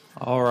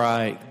All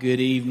right, good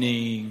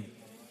evening.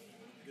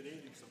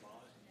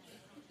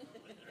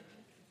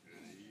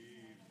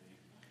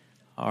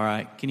 All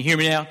right, can you hear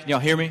me now? Can y'all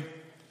hear me? Can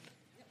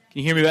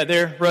you hear me back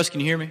there? Russ,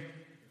 can you hear me?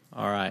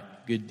 All right,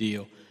 good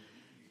deal.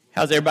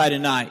 How's everybody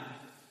tonight?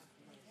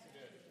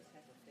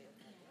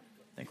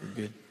 I think we're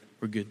good.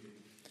 We're good.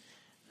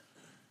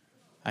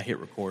 I hit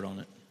record on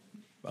it,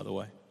 by the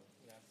way.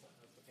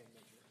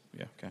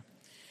 Yeah, okay.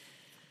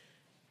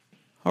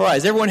 All right,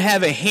 does everyone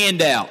have a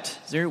handout?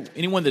 Is there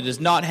anyone that does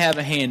not have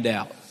a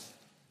handout?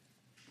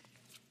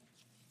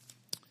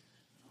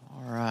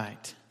 All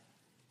right.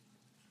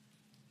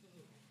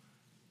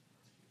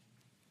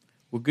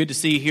 Well, good to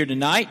see you here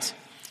tonight.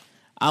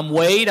 I'm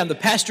Wade. I'm the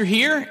pastor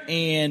here,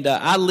 and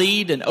I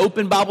lead an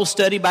open Bible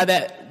study. By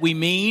that, we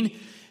mean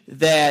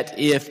that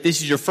if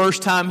this is your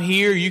first time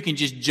here, you can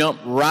just jump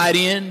right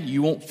in.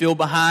 You won't feel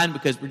behind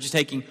because we're just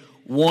taking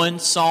one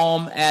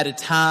psalm at a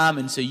time,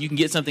 and so you can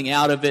get something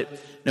out of it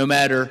no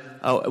matter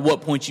at what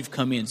point you've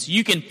come in. So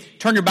you can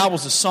turn your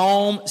Bibles to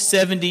Psalm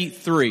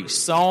 73.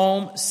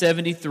 Psalm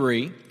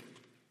 73.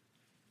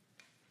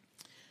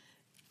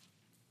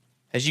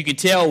 As you can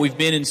tell, we've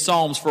been in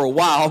Psalms for a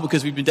while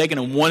because we've been taking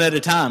them one at a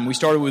time. We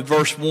started with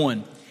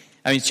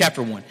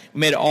chapter 1. We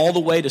made it all the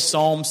way to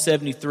Psalm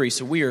 73.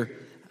 So we are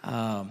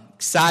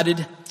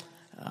excited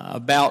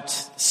about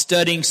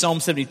studying Psalm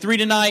 73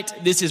 tonight.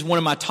 This is one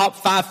of my top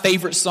 5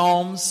 favorite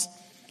Psalms.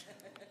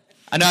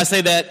 I know I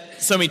say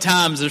that so many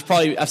times.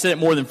 I've said it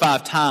more than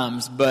 5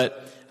 times,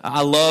 but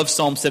I love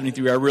Psalm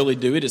 73. I really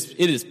do. It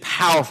is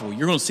powerful.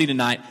 You're going to see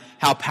tonight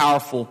how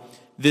powerful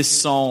this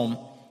Psalm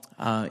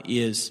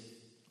is.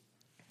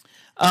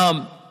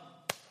 By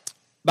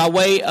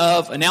way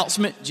of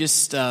announcement,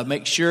 just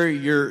make sure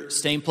you're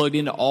staying plugged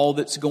into all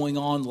that's going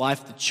on in the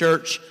life of the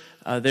church.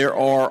 There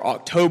are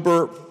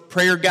October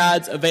prayer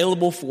guides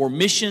available for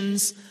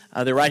missions.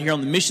 They're right here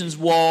on the missions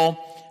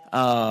wall.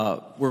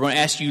 We're going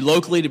to ask you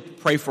locally to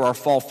pray for our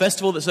fall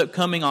festival that's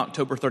upcoming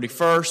October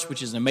 31st,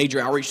 which is a major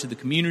outreach to the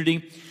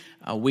community.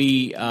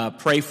 We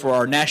pray for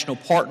our national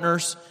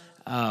partners,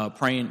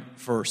 praying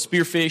for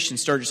Spearfish in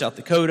Sturgis, South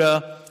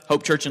Dakota,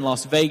 Hope Church in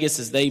Las Vegas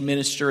as they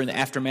minister in the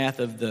aftermath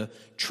of the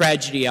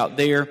tragedy out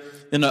there.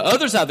 Then the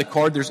other side of the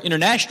card, there's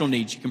international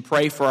needs. You can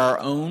pray for our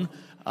own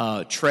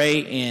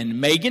Trey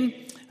and Megan,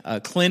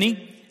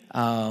 Clinny,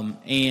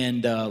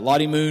 and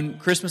Lottie Moon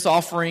Christmas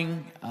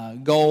offering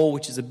goal,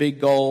 which is a big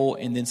goal,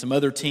 and then some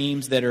other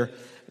teams that are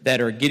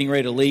getting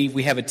ready to leave.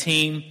 We have a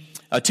team,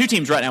 2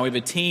 teams right now. We have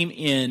a team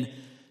in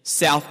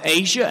South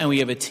Asia, and we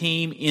have a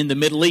team in the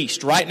Middle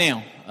East right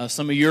now.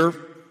 Some of your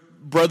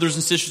brothers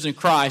and sisters in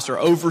Christ are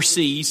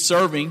overseas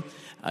serving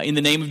in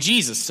the name of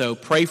Jesus, so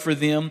pray for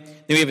them. Then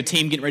we have a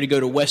team getting ready to go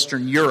to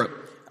Western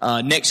Europe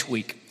next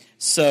week.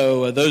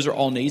 So those are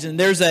all needs. And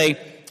there's a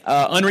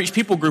unreached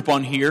people group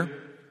on here,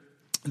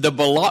 the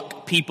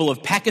Balak people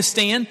of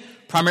Pakistan,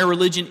 primary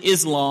religion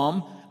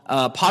Islam,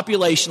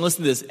 population,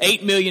 listen to this,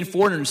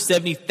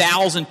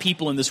 8,470,000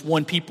 people in this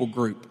one people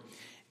group,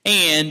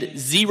 and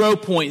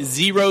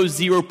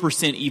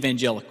 0.00%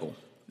 evangelical.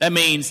 That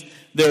means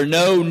there are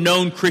no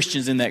known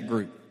Christians in that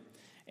group,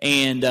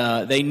 and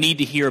they need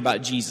to hear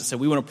about Jesus. So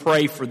we want to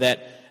pray for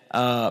that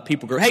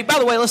people group. Hey, by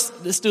the way,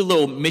 let's do a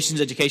little missions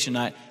education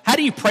night. How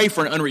do you pray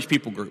for an unreached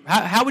people group?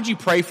 How would you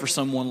pray for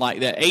someone like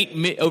that?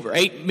 Over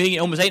 8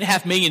 million, almost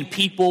 8.5 million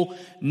people,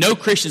 no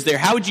Christians there.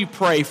 How would you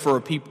pray for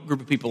a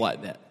group of people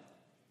like that?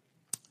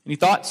 Any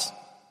thoughts?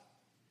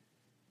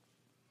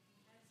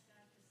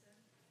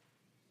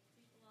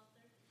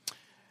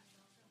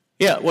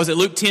 Yeah, was it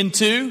Luke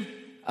 10:2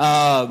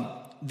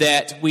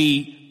 that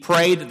we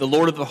pray that the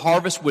Lord of the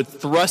harvest would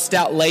thrust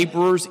out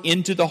laborers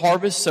into the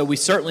harvest? So we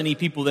certainly need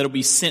people that will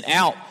be sent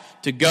out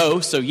to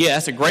go. So yeah,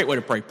 that's a great way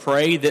to pray.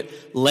 Pray that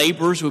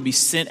laborers would be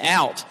sent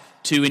out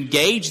to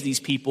engage these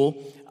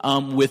people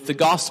with the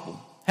gospel.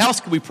 How else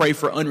can we pray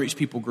for unreached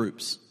people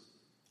groups?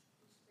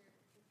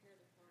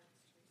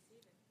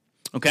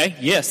 Okay,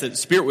 yes, that the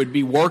Spirit would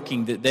be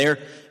working, that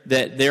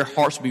their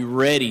hearts would be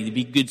ready, to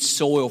be good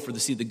soil for the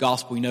seed of the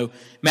gospel. You know,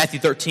 Matthew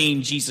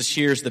 13, Jesus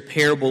shares the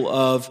parable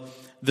of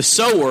the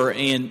sower,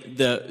 and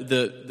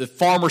the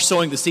farmer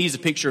sowing the seed is a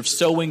picture of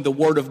sowing the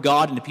word of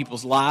God into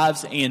people's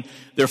lives. And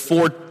there are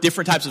 4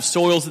 different types of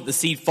soils that the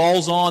seed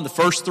falls on. The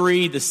first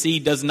 3, the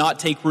seed does not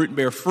take root and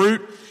bear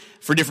fruit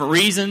for different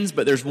reasons,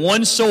 but there's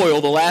one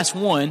soil, the last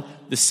one,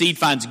 the seed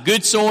finds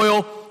good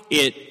soil,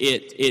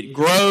 it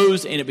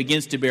grows, and it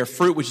begins to bear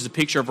fruit, which is a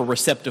picture of a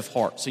receptive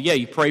heart. So yeah,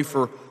 you pray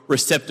for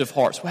receptive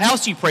hearts. Well, how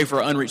else do you pray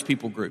for an unreached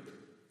people group?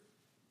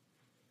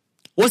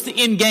 What's the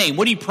end game?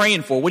 What are you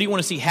praying for? What do you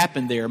want to see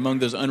happen there among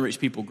those unreached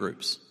people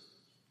groups?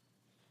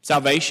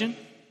 Salvation?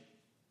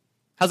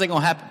 How's that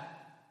going to happen?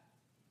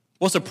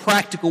 What's a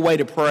practical way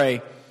to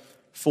pray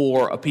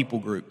for a people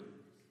group?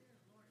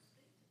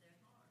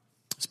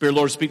 Spirit of the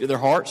Lord to speak to their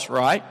hearts,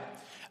 right?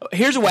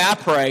 Here's the way I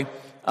pray.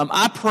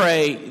 I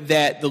pray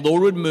that the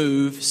Lord would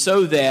move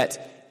so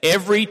that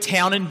every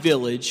town and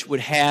village would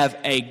have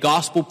a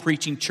gospel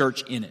preaching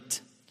church in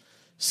it.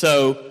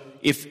 So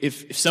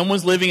if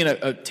someone's living in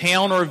a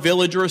town or a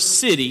village or a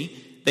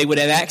city they would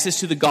have access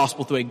to the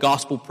gospel through a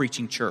gospel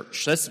preaching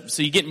church.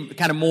 So you get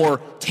kind of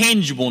more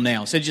tangible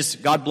now. Instead of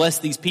just, God bless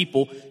these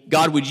people,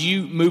 God, would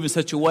you move in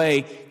such a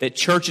way that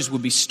churches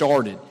would be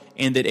started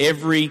and that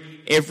every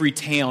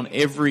town,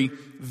 every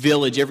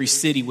village, every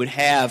city would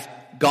have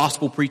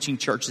gospel preaching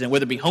churches, and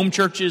whether it be home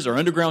churches or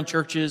underground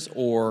churches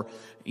or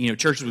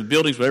churches with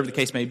buildings, whatever the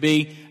case may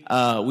be,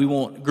 we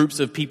want groups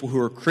of people who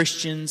are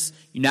Christians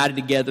united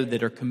together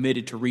that are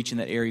committed to reaching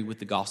that area with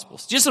the gospel.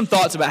 So just some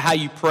thoughts about how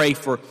you pray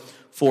for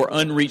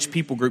unreached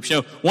people groups.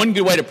 One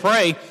good way to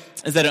pray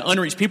is that an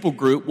unreached people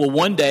group will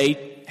one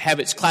day have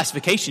its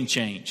classification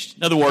changed.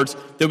 In other words,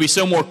 there'll be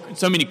so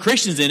many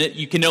Christians in it,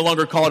 you can no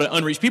longer call it an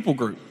unreached people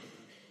group.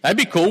 That'd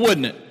be cool,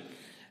 wouldn't it?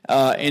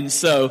 And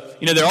so,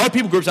 there are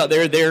people groups out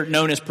there, they're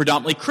known as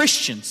predominantly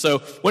Christian. So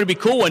wouldn't it be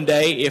cool one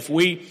day if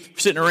we were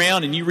sitting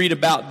around and you read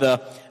about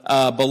the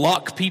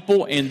Balak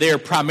people and they're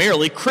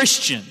primarily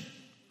Christian?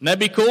 Wouldn't that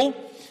be cool?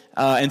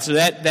 And so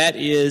that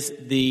is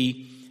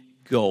the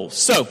goal.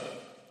 So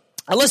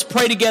let's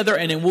pray together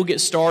and then we'll get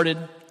started.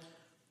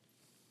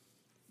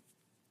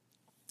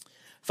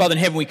 Father in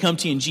heaven, we come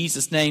to you in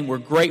Jesus' name. We're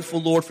grateful,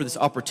 Lord, for this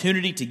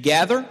opportunity to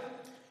gather,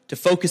 to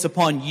focus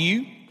upon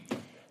you.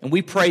 And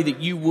we pray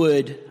that you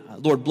would,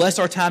 Lord, bless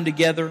our time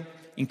together,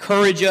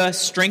 encourage us,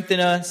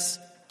 strengthen us.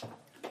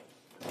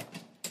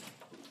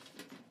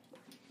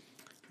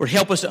 Lord,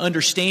 help us to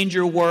understand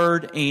your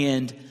word,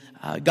 and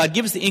God,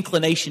 give us the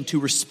inclination to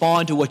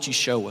respond to what you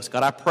show us.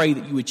 God, I pray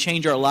that you would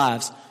change our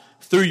lives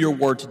through your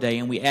word today,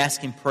 and we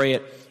ask and pray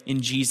it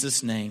in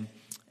Jesus' name.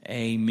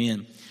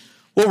 Amen.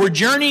 Well, we're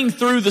journeying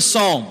through the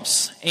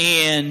Psalms,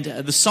 and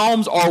the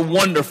Psalms are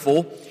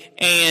wonderful.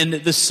 And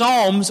the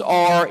Psalms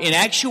are, in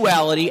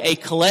actuality, a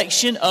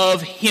collection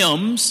of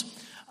hymns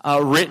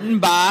written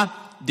by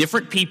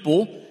different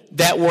people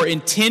that were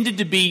intended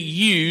to be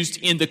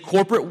used in the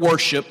corporate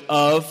worship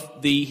of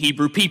the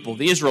Hebrew people,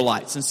 the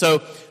Israelites. And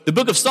so the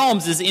book of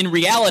Psalms is, in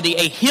reality,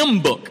 a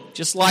hymn book.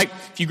 Just like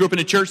if you grew up in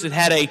a church that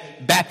had a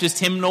Baptist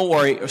hymnal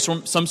or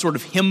some sort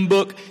of hymn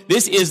book,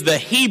 this is the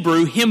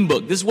Hebrew hymn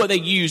book. This is what they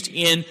used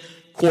in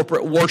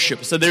corporate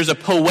worship. So there's a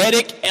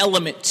poetic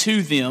element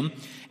to them.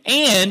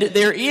 And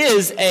there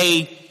is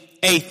a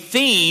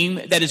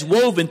theme that is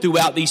woven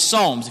throughout these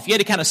Psalms. If you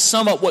had to kind of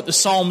sum up what the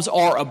Psalms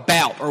are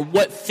about, or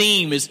what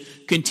theme is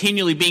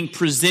continually being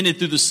presented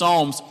through the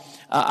Psalms,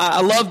 I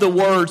love the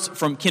words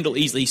from Kendall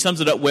Easley. He sums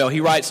it up well.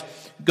 He writes,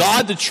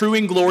 God, the true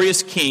and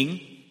glorious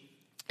King,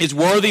 is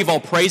worthy of all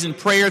praise and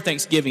prayer,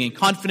 thanksgiving and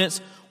confidence,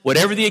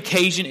 whatever the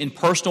occasion in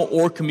personal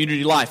or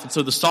community life. And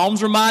so the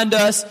Psalms remind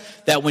us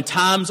that when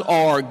times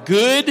are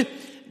good,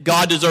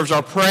 God deserves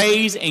our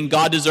praise and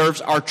God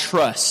deserves our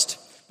trust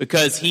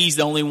because He's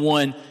the only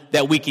one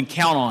that we can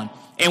count on.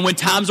 And when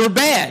times are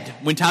bad,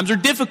 when times are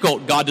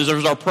difficult, God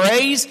deserves our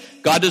praise,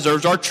 God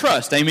deserves our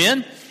trust.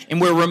 Amen? And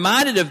we're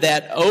reminded of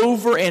that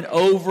over and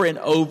over and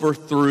over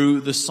through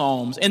the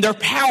Psalms. And they're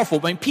powerful.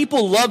 I mean,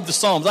 people love the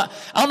Psalms. I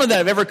don't know that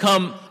I've ever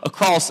come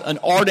across an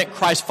ardent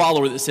Christ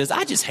follower that says,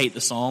 I just hate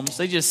the Psalms.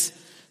 They just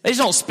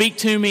don't speak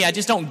to me. I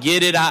just don't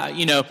get it.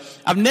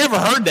 I've never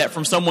heard that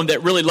from someone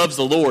that really loves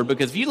the Lord.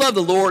 Because if you love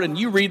the Lord and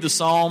you read the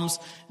Psalms,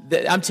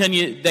 I'm telling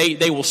you,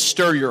 they will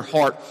stir your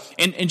heart.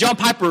 And John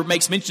Piper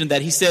makes mention of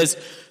that. He says,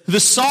 the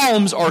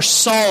Psalms are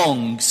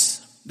songs.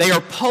 They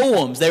are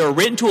poems. They are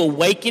written to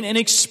awaken and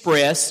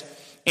express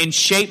and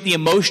shape the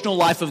emotional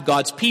life of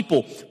God's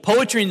people.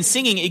 Poetry and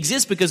singing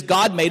exist because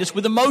God made us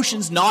with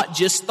emotions, not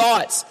just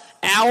thoughts.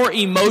 Our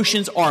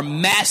emotions are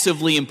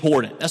massively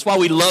important. That's why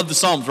we love the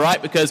Psalms,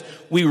 right? Because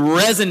we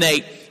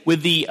resonate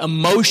with the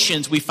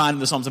emotions we find in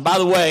the Psalms. And by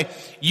the way,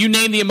 you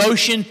name the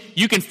emotion,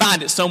 you can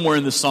find it somewhere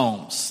in the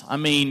Psalms. I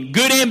mean,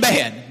 good and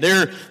bad.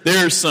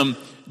 There's some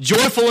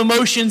joyful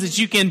emotions that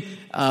you can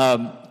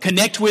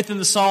connect with in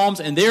the Psalms,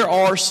 and there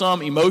are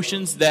some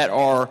emotions that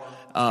are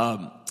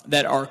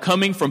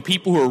coming from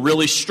people who are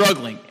really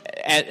struggling,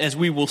 as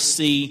we will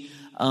see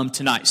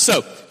tonight.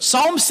 So,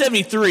 Psalm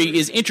 73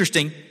 is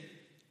interesting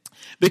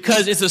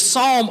because it's a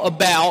psalm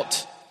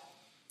about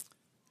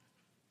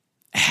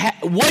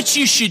what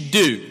you should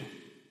do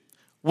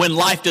when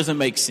life doesn't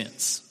make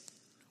sense.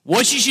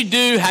 What you should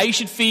do, how you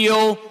should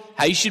feel,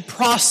 how you should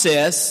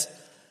process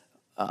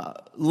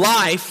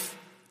life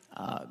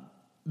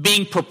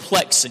being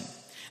perplexing.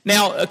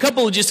 Now, a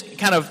couple of just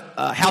kind of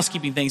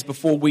housekeeping things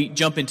before we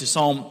jump into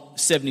Psalm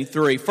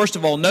 73. First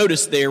of all,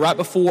 notice there, right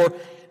before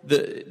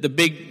the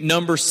big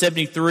number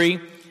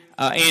 73,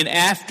 and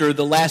after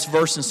the last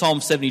verse in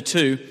Psalm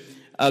 72,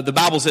 the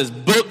Bible says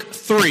Book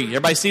 3.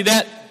 Everybody see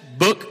that?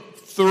 Book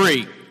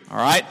 3. All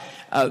right?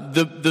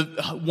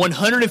 The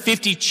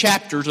 150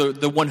 chapters, or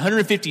the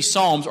 150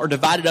 Psalms, are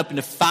divided up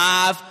into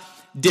 5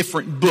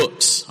 different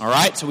books. All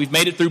right? So we've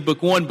made it through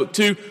Book 1, Book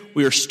 2.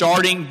 We are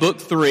starting Book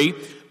 3.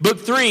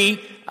 Book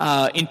 3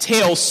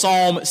 entails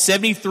Psalm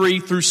 73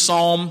 through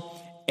Psalm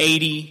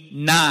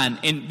 89.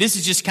 And this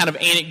is just kind of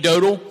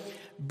anecdotal,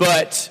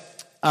 but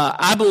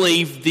I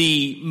believe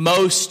the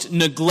most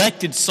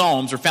neglected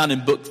Psalms are found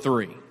in Book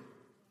 3.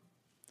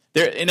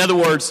 In other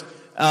words,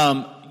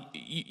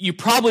 you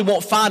probably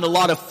won't find a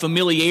lot of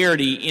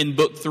familiarity in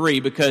Book 3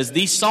 because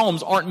these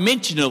Psalms aren't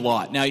mentioned a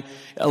lot. Now,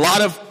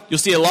 you'll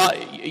see a lot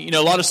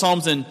of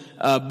Psalms in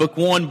Book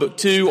 1, Book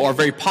 2 are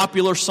very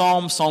popular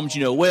Psalms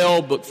you know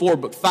well, Book 4,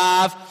 Book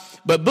 5.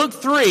 But Book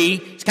 3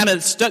 is kind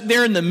of stuck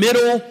there in the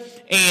middle,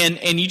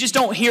 and you just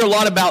don't hear a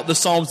lot about the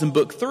Psalms in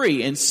Book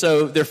 3. And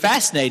so they're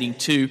fascinating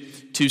to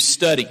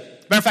study.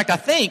 Matter of fact, I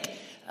think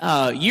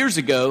years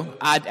ago,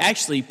 I'd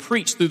actually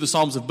preached through the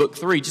Psalms of Book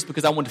 3 just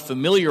because I wanted to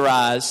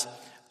familiarize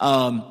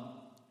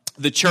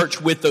the church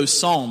with those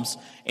Psalms.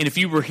 And if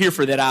you were here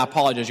for that, I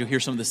apologize. You'll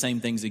hear some of the same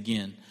things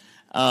again.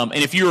 And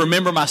if you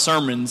remember my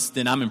sermons,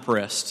 then I'm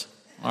impressed.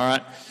 All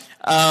right.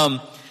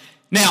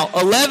 Now,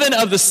 11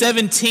 of the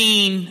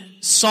 17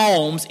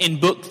 Psalms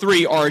in Book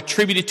 3 are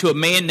attributed to a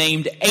man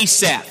named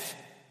Asaph.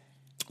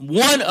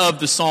 One of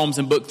the Psalms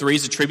in Book 3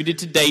 is attributed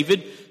to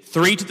David,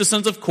 3 to the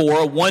sons of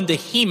Korah, 1 to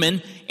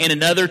Heman, and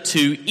another to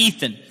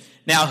Ethan.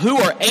 Now, who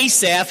are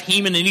Asaph,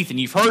 Heman, and Ethan?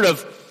 You've heard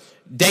of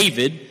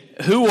David.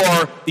 Who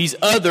are these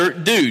other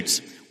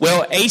dudes?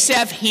 Well,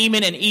 Asaph,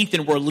 Heman, and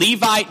Ethan were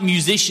Levite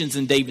musicians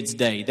in David's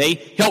day. They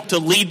helped to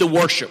lead the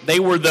worship. They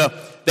were the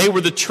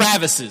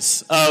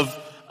Travises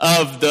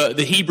of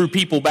the Hebrew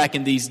people back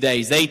in these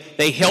days.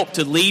 They helped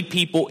to lead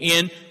people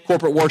in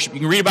corporate worship. You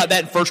can read about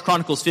that in 1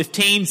 Chronicles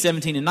 15,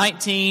 17, and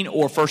 19,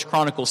 or 1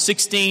 Chronicles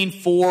 16,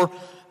 4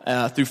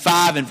 through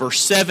 5 and verse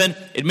 7.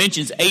 It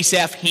mentions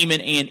Asaph,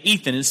 Heman, and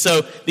Ethan. And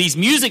so these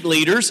music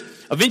leaders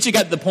eventually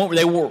got to the point where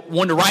they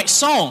wanted to write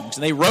songs.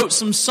 And they wrote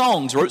some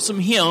songs, wrote some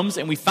hymns,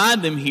 and we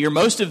find them here.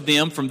 Most of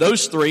them from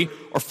those 3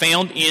 are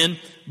found in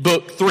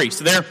Book 3.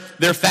 So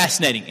they're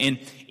fascinating. And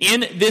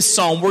in this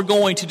psalm, we're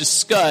going to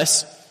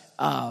discuss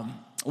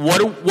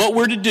what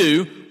we're to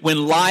do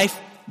when life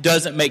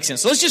doesn't make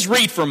sense. So let's just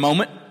read for a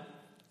moment.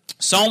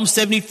 Psalm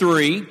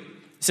 73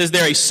 says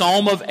there, a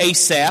psalm of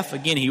Asaph.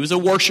 Again, he was a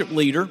worship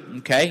leader,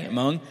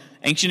 among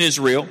ancient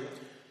Israel.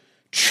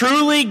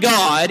 Truly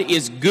God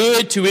is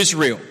good to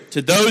Israel,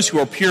 to those who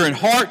are pure in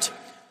heart.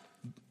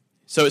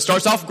 So it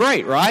starts off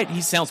great, right?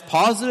 He sounds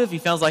positive. He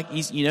sounds like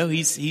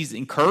he's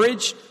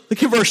encouraged.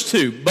 Look at verse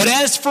 2. But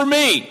as for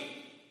me,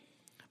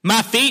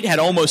 my feet had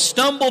almost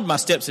stumbled, my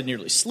steps had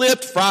nearly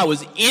slipped, for I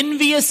was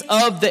envious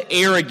of the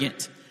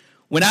arrogant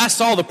when I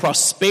saw the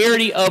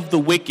prosperity of the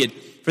wicked.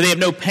 For they have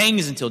no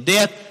pangs until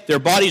death. Their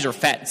bodies are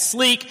fat and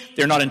sleek.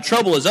 They're not in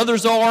trouble as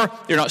others are.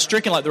 They're not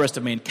stricken like the rest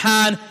of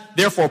mankind.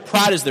 Therefore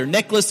pride is their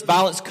necklace.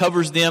 Violence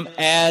covers them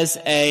as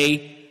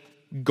a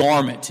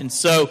garment. And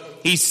so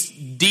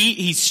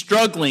he's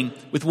struggling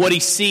with what he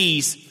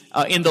sees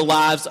in the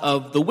lives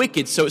of the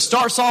wicked. So it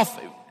starts off,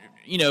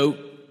 in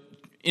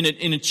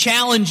a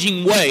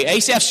challenging way.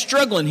 Asaph's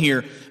struggling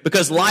here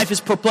because life is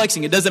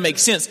perplexing. It doesn't make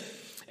sense.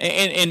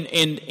 And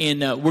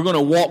we're going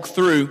to walk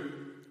through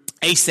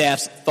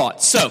Asaph's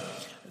thoughts. So,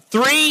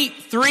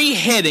 three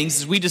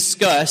headings as we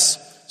discuss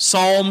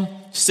Psalm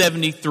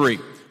 73.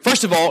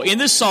 First of all, in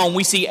this psalm,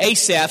 we see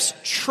Asaph's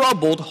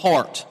troubled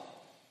heart.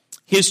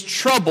 His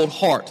troubled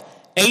heart.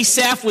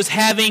 Asaph was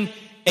having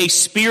a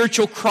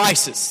spiritual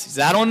crisis. He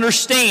said, I don't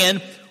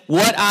understand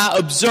what I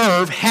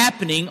observe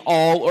happening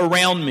all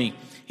around me.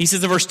 He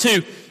says in verse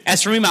 2,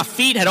 as for me, my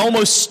feet had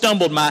almost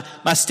stumbled. My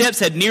steps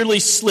had nearly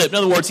slipped. In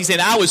other words, he said,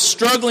 I was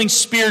struggling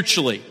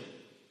spiritually.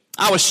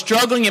 I was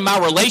struggling in my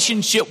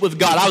relationship with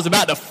God. I was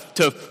about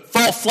to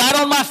fall flat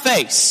on my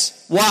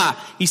face. Why?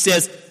 He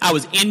says, I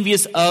was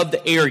envious of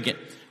the arrogant.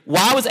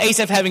 Why was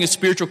Asaph having a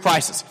spiritual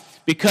crisis?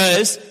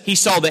 Because he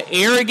saw the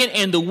arrogant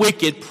and the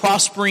wicked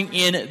prospering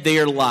in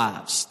their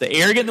lives. The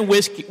arrogant and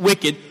the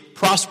wicked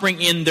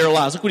prospering in their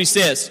lives. Look what he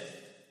says.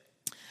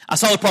 I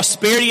saw the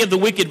prosperity of the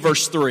wicked,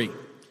 verse 3.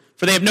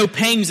 For they have no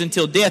pangs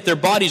until death. Their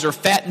bodies are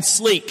fat and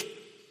sleek.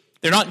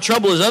 They're not in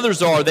trouble as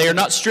others are. They are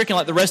not stricken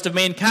like the rest of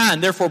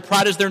mankind. Therefore,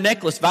 pride is their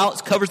necklace.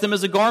 Violence covers them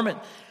as a garment.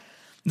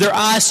 Their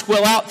eyes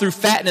swell out through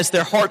fatness.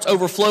 Their hearts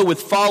overflow with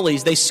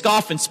follies. They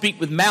scoff and speak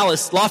with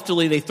malice.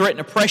 Loftily, they threaten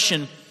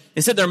oppression.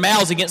 They set their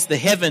mouths against the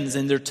heavens,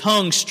 and their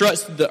tongue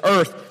struts through the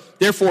earth.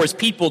 Therefore, his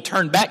people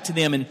turn back to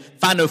them and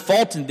find no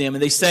fault in them.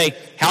 And they say,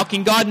 how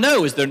can God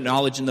know? Is there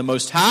knowledge in the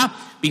Most High?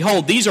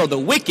 Behold, these are the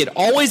wicked,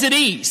 always at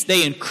ease.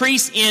 They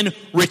increase in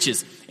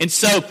riches. And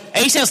so,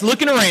 Asaph's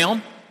looking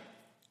around,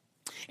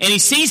 and he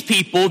sees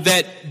people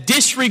that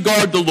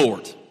disregard the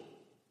Lord.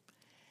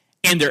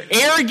 And they're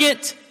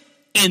arrogant,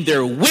 and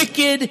they're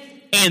wicked,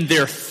 and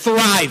they're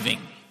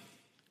thriving.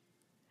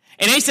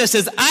 And Asaph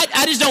says,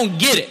 I just don't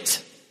get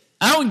it.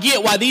 I don't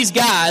get why these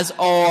guys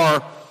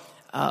are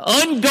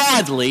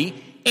ungodly,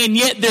 and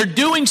yet they're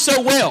doing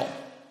so well.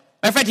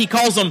 Matter of fact, he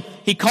calls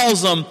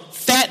them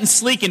fat and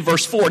sleek in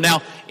verse 4.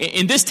 Now,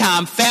 in this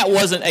time, fat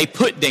wasn't a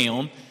put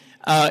down.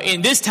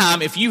 In this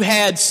time, if you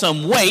had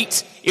some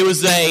weight, it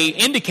was an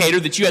indicator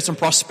that you had some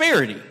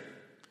prosperity.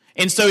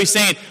 And so he's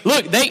saying,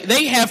 look,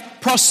 they have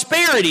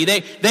prosperity.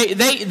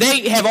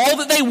 They have all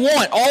that they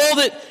want,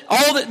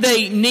 all that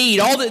they need,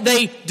 all that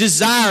they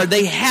desire.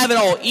 They have it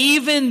all,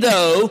 even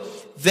though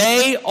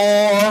they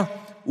are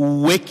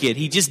wicked.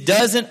 He just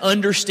doesn't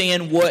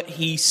understand what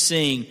he's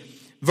seeing.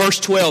 Verse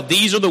 12,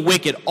 these are the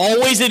wicked,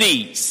 always at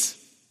ease.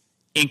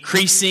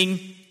 increasing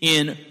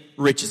in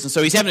riches. And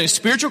so he's having a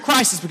spiritual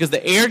crisis because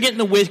the arrogant and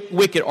the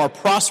wicked are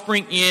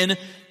prospering in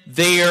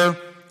their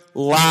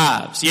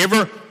lives. You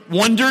ever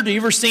wondered, you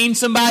ever seen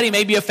somebody,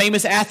 maybe a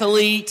famous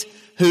athlete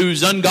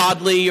who's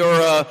ungodly, or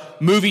a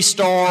movie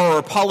star, or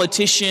a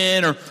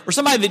politician, or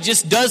somebody that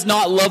just does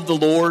not love the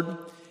Lord,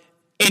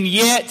 and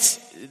yet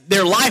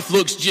their life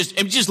looks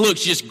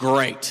just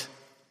great.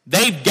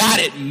 They've got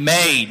it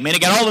made. Man, they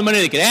got all the money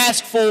they could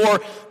ask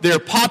for. They're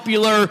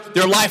popular.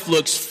 Their life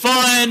looks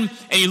fun.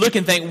 And you look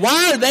and think,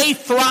 why are they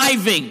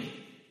thriving?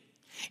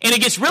 And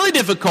it gets really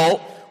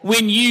difficult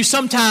when you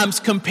sometimes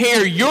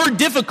compare your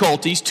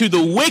difficulties to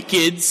the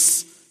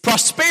wicked's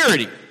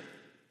prosperity.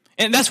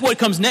 And that's what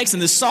comes next in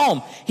this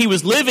psalm. He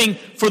was living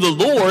for the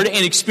Lord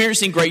and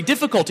experiencing great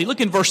difficulty.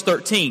 Look in verse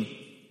 13.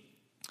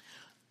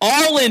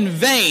 All in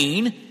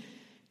vain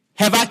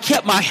have I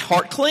kept my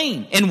heart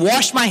clean and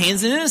washed my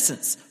hands in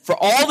innocence. For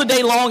all the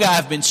day long I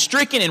have been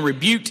stricken and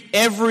rebuked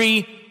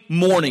every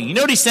morning. You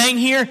know what he's saying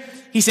here?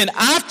 He said,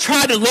 I've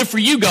tried to live for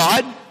you,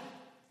 God.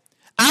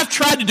 I've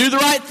tried to do the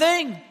right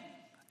thing.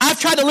 I've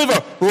tried to live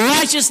a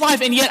righteous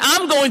life, and yet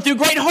I'm going through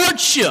great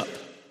hardship.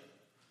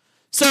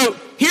 So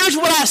here's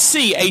what I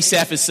see,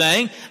 Asaph is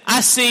saying.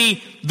 I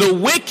see the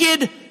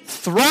wicked,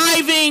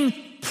 thriving,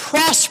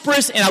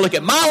 prosperous, and I look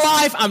at my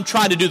life, I'm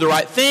trying to do the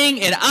right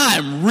thing, and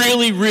I'm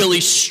really, really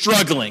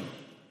struggling.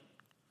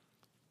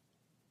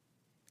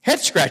 Head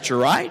scratcher,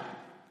 right?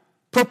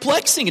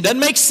 Perplexing. It doesn't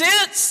make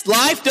sense.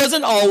 Life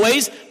doesn't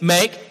always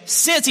make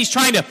sense. He's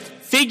trying to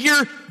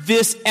figure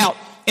this out.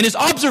 And his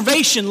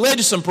observation led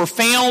to some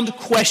profound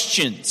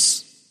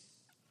questions.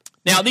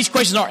 Now, these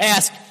questions aren't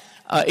asked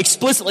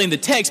explicitly in the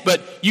text,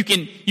 but you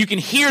can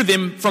hear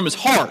them from his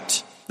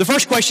heart. The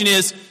first question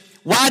is,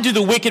 why do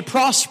the wicked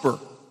prosper?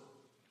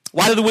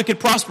 Why do the wicked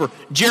prosper?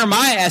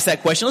 Jeremiah asked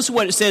that question. Listen to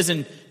what it says in,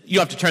 you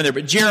don't have to turn there,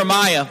 but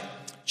Jeremiah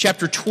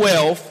chapter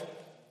 12,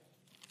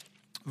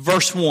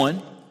 verse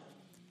 1.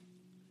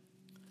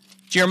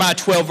 Jeremiah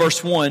 12,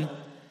 verse 1.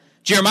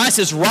 Jeremiah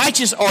says,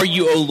 righteous are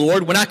you, O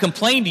Lord, when I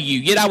complain to you,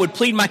 yet I would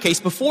plead my case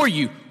before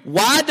you.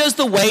 Why does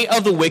the way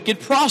of the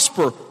wicked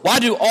prosper? Why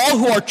do all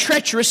who are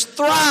treacherous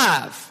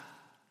thrive?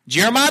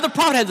 Jeremiah the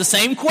prophet had the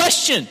same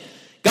question.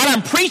 God,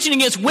 I'm preaching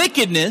against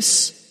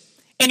wickedness,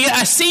 and yet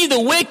I see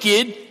the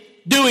wicked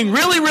doing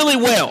really, really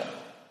well,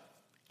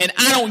 and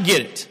I don't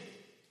get it.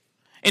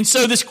 And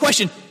so this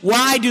question,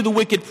 why do the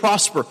wicked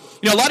prosper?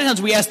 You know, a lot of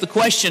times we ask the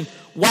question,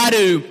 why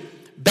do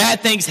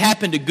bad things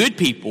happen to good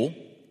people?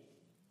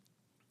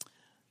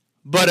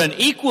 But an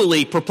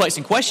equally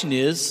perplexing question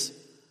is,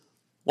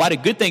 why do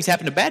good things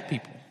happen to bad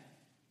people?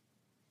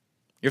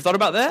 You ever thought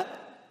about that?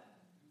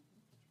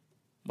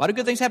 Why do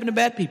good things happen to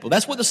bad people?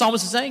 That's what the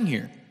psalmist is saying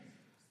here.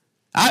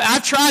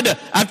 I've tried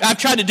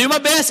to do my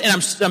best, and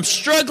I'm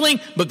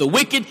struggling, but the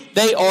wicked,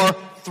 they are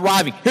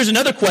thriving. Here's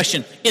another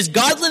question. Is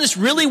godliness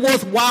really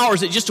worthwhile, or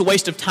is it just a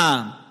waste of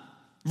time?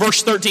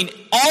 Verse 13,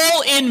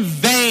 all in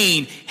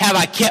vain have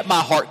I kept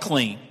my heart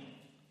clean.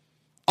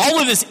 All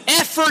of this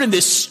effort and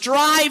this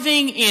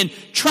striving in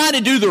trying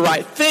to do the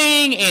right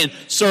thing and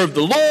serve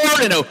the Lord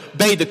and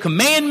obey the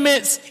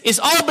commandments, it's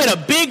all been a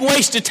big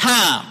waste of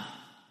time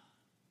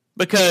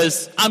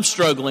because I'm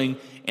struggling,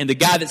 and the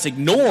guy that's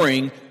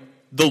ignoring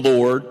the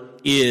Lord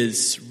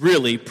is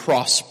really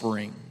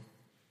prospering.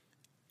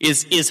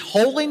 Is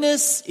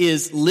holiness,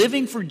 is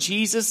living for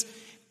Jesus,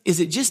 is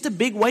it just a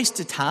big waste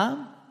of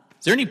time?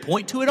 Is there any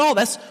point to it all?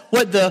 That's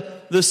what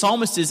the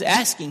psalmist is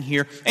asking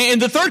here.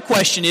 And the third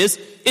question is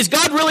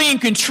God really in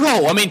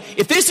control? I mean,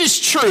 if this is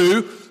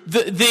true,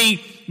 the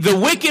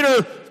wicked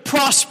are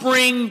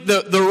prospering,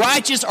 the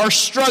righteous are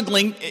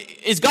struggling,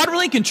 is God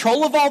really in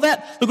control of all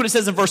that? Look what it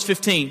says in verse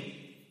 15.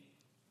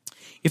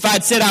 If I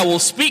had said I will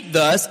speak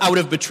thus, I would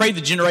have betrayed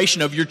the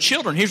generation of your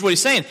children. Here's what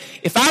he's saying.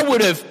 If I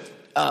would have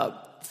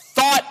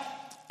thought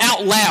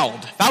out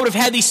loud, if I would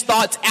have had these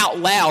thoughts out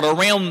loud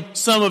around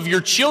some of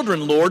your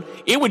children, Lord,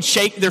 it would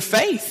shake their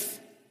faith.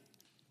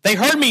 They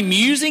heard me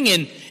musing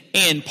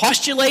and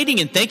postulating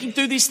and thinking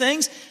through these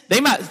things.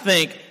 They might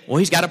think, well,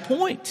 he's got a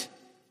point.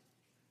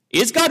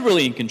 Is God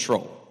really in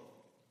control?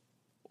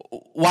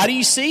 Why do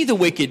you see the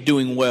wicked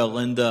doing well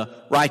and the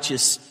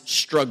righteous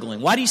struggling?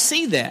 Why do you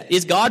see that?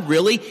 Is God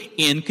really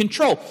in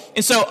control?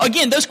 And so,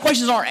 again, those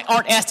questions aren't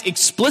asked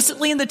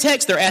explicitly in the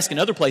text. They're asked in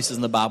other places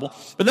in the Bible.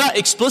 But they're not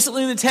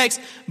explicitly in the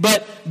text,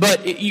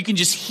 but you can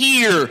just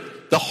hear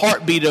the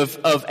heartbeat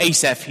of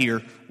Asaph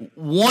here,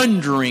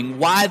 wondering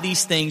why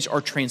these things are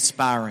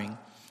transpiring.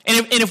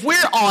 And if we're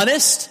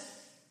honest,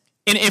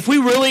 and if we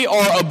really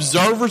are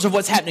observers of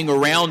what's happening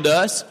around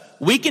us,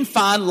 we can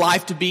find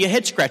life to be a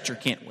head-scratcher,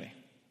 can't we?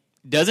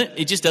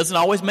 It just doesn't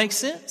always make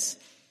sense.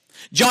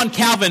 John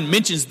Calvin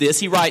mentions this.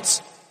 He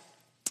writes,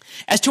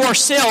 as to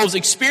ourselves,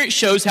 experience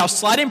shows how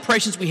slight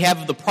impressions we have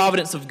of the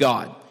providence of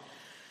God.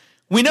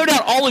 We no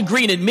doubt all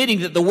agree in admitting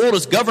that the world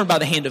is governed by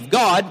the hand of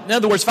God. In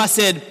other words, if I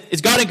said,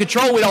 is God in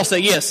control? We'd all say,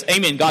 yes,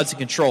 amen, God's in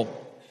control.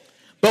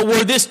 But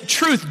were this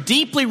truth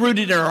deeply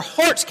rooted in our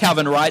hearts,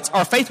 Calvin writes,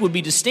 our faith would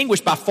be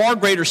distinguished by far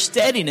greater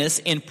steadiness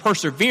and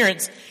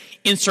perseverance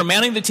in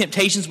surmounting the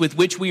temptations with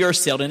which we are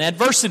assailed in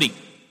adversity.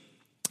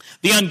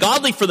 The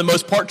ungodly, for the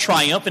most part,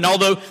 triumph, and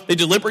although they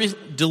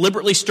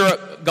deliberately stir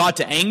up God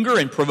to anger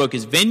and provoke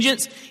his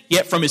vengeance,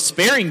 yet from his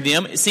sparing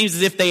them, it seems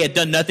as if they had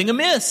done nothing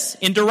amiss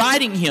in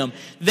deriding him.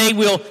 They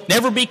will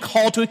never be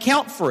called to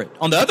account for it.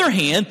 On the other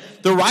hand,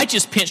 the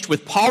righteous, pinched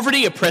with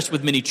poverty, oppressed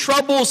with many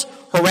troubles,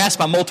 harassed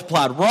by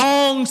multiplied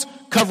wrongs,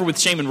 covered with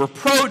shame and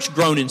reproach,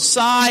 groan and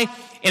sigh,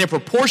 and in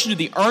proportion to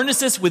the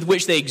earnestness with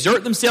which they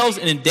exert themselves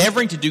in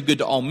endeavoring to do good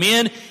to all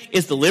men,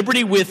 is the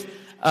liberty with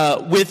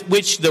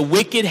which the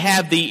wicked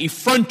have the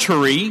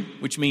effrontery,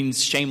 which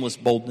means shameless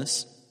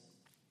boldness,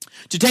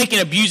 to take in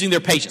abusing their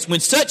patience. When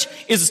such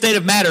is the state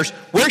of matters,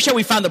 where shall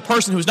we find the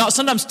person who is not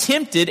sometimes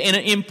tempted and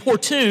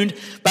importuned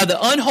by the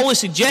unholy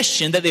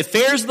suggestion that the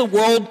affairs of the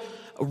world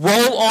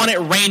roll on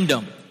at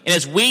random, and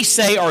as we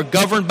say, are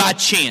governed by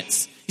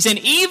chance? He's saying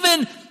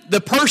even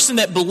the person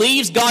that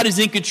believes God is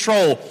in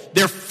control,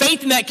 their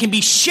faith in that can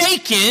be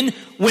shaken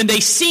when they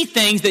see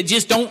things that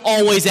just don't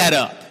always add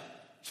up.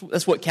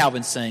 That's what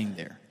Calvin's saying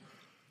there.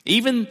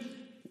 Even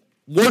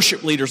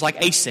worship leaders like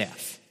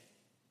Asaph.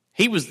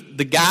 He was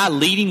the guy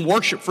leading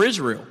worship for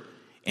Israel.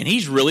 And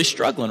he's really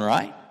struggling,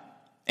 right?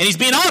 And he's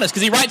being honest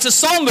because he writes a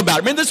song about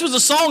it. Remember, this was a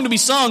song to be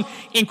sung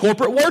in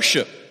corporate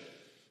worship.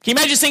 Can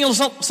you imagine singing a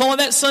song like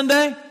that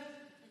Sunday?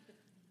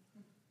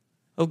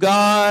 Oh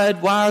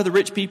God, why are the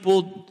rich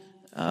people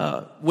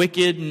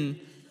wicked, and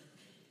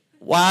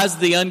why is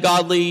the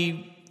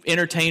ungodly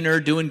entertainer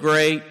doing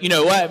great? Can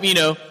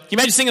you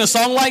imagine singing a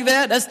song like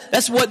that?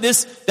 That's what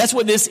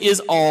this is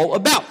all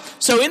about.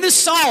 So in this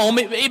psalm,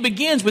 it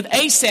begins with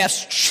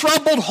Asaph's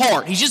troubled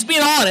heart. He's just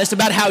being honest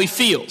about how he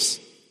feels.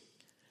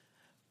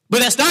 But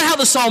that's not how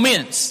the psalm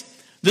ends.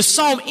 The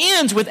psalm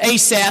ends with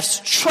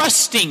Asaph's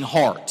trusting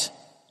heart.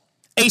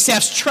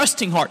 Asaph's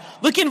trusting heart.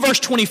 Look in verse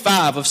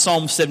 25 of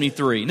Psalm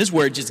 73, and this is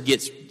where it just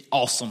gets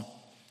awesome.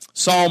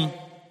 Psalm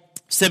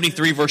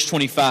 73, verse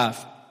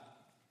 25.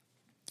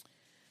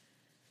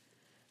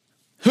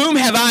 Whom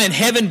have I in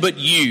heaven but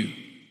you?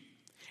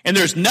 And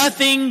there's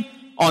nothing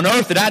on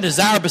earth that I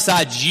desire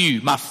besides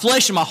you. My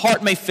flesh and my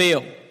heart may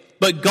fail,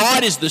 but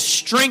God is the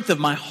strength of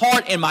my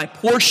heart and my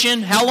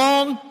portion. How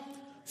long?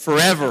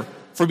 Forever.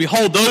 For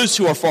behold, those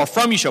who are far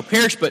from you shall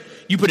perish, but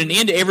you put an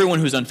end to everyone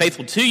who is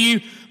unfaithful to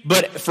you.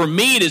 But for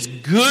me it is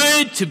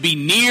good to be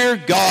near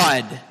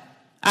God.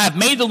 I have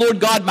made the Lord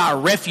God my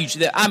refuge,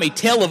 that I may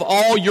tell of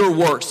all your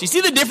works. Do you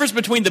see the difference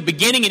between the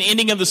beginning and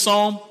ending of the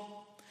psalm?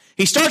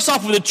 He starts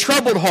off with a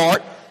troubled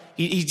heart.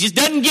 He just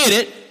doesn't get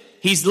it.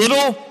 He's a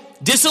little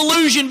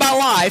disillusioned by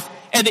life.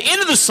 At the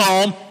end of the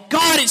psalm,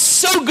 God, it's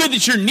so good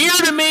that you're near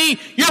to me.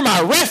 You're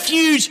my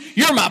refuge.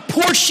 You're my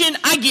portion.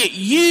 I get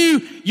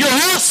you. You're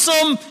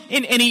awesome.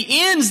 And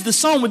he ends the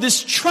psalm with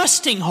this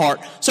trusting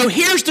heart. So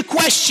here's the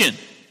question.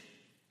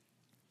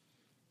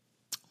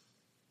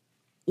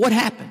 What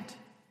happened?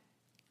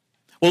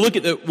 Well, look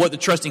at what the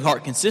trusting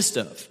heart consists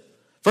of.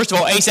 First of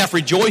all, Asaph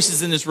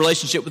rejoices in his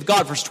relationship with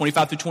God, verse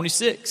 25 through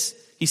 26.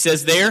 He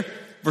says there,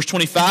 verse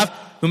 25,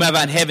 whom have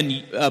I in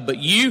heaven but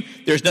you?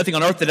 There's nothing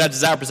on earth that I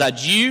desire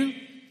besides you.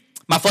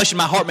 My flesh and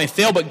my heart may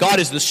fail, but God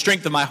is the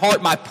strength of my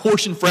heart, my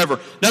portion forever.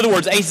 In other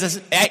words,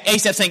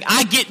 Asaph saying,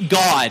 I get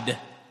God.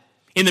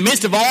 In the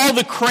midst of all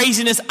the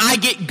craziness, I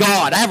get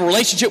God. I have a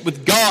relationship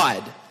with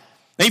God.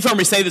 Now, you've heard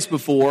me say this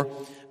before,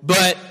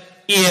 but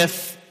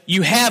if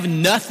you have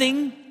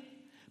nothing,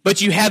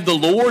 but you have the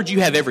Lord,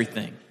 you have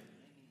everything.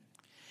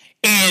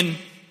 And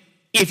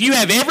if you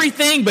have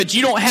everything, but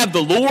you don't have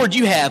the Lord,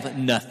 you have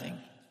nothing.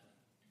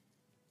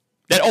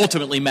 That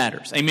ultimately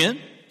matters. Amen?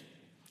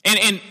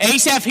 And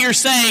Asaph here is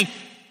saying,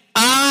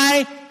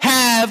 I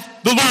have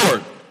the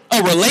Lord,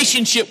 a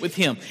relationship with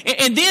him.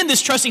 And then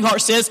this trusting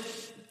heart says,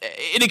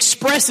 it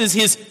expresses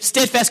his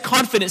steadfast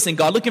confidence in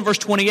God. Look in verse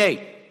 28.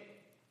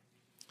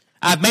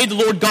 I've made the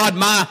Lord God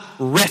my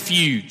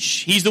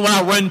refuge. He's the one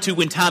I run to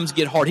when times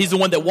get hard. He's the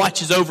one that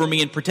watches over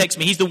me and protects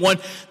me. He's the one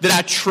that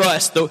I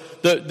trust.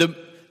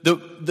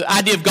 The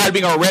idea of God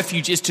being our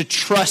refuge is to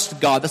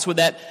trust God. That's what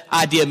that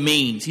idea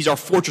means. He's our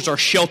fortress, our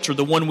shelter,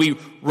 the one we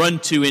run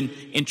to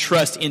and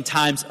trust in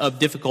times of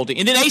difficulty.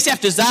 And then Asaph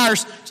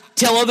desires to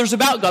tell others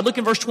about God. Look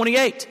in verse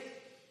 28.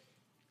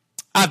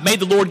 I've made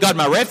the Lord God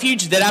my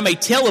refuge, that I may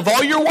tell of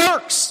all your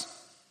works.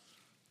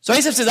 So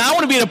Asaph says, I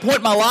want to be at a point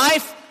in my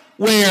life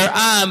where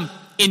I'm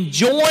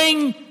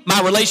enjoying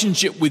my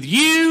relationship with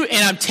you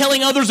and I'm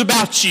telling others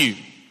about you.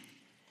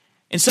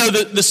 And so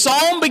the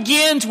psalm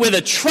begins with a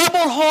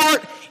troubled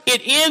heart.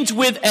 It ends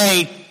with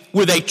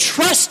a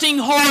trusting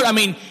heart. I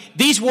mean,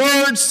 these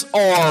words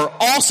are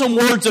awesome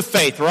words of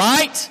faith,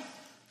 right?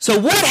 So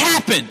what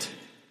happened?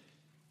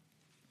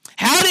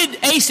 How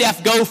did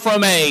Asaph go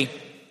from a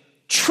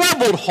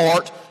troubled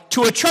heart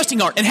to a trusting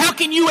heart? And how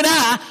can you and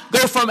I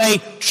go from a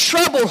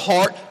troubled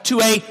heart to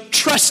a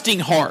trusting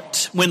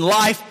heart when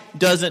life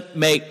doesn't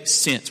make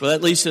sense? Well,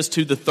 that leads us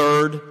to the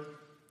third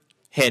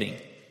heading.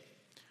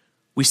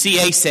 We see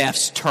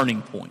Asaph's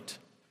turning point.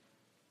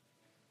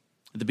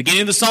 At the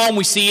beginning of the psalm,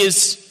 we see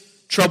his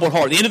troubled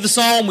heart. At the end of the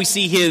psalm, we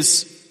see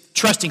his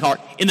trusting heart.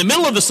 In the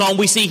middle of the psalm,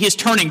 we see his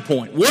turning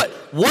point.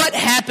 What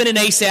happened in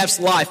Asaph's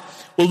life?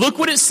 Well, look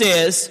what it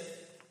says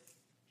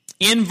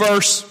in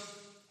verse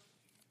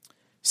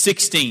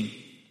 16.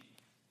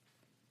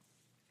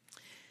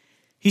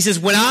 He says,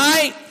 when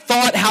I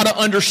thought how to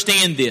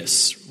understand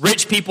this,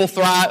 wicked people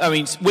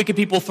thriving,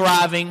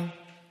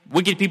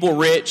 wicked people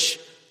rich,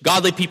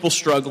 godly people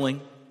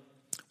struggling.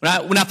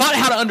 When I thought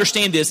how to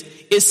understand this,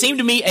 it seemed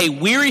to me a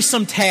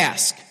wearisome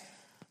task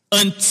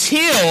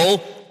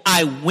until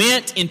I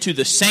went into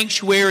the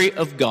sanctuary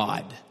of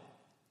God.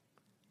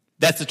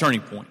 That's the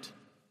turning point.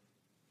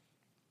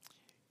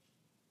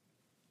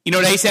 You know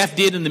what Asaph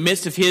did in the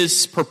midst of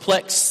his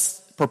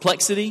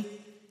perplexity?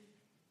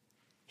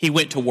 He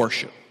went to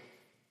worship.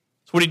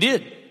 That's what he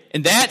did.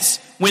 And that's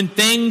when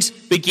things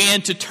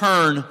began to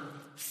turn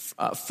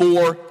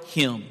for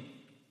him.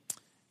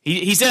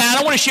 He said, I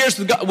don't want to share this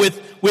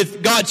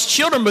with God's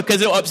children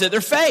because it'll upset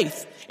their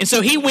faith. And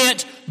so he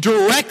went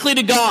directly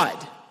to God.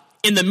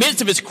 In the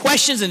midst of his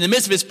questions, in the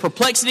midst of his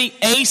perplexity,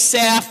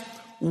 Asaph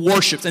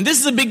worships. And this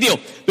is a big deal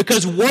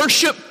because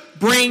worship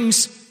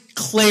brings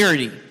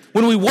clarity.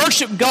 When we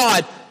worship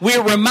God,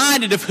 we're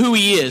reminded of who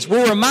he is.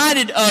 We're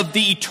reminded of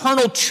the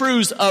eternal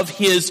truths of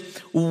his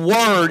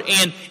word.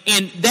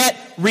 And that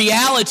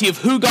reality of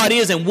who God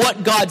is and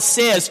what God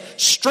says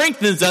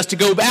strengthens us to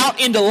go out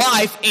into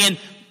life and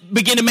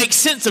begin to make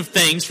sense of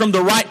things from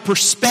the right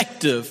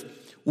perspective.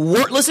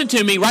 Listen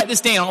to me, write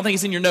this down. I don't think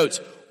it's in your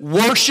notes.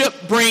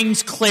 Worship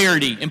brings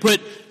clarity. And put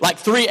like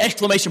 3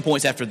 exclamation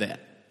points after that.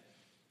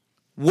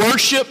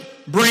 Worship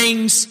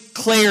brings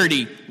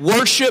clarity.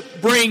 Worship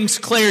brings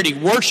clarity.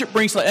 Worship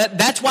brings clarity.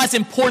 That's why it's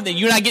important that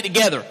you and I get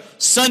together.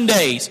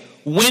 Sundays,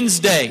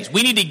 Wednesdays.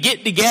 We need to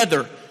get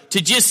together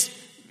to just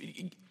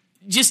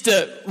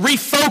to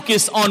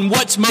refocus on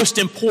what's most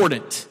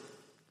important.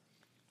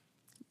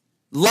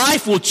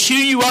 Life will chew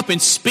you up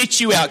and spit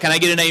you out. Can I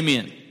get an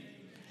amen?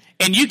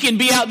 And you can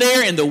be out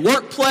there in the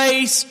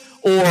workplace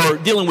or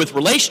dealing with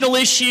relational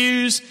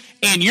issues,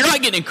 and you're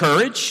not getting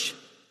encouraged.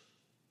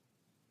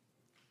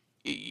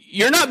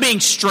 You're not being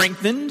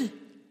strengthened.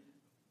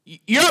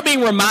 You're not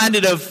being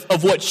reminded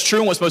of what's true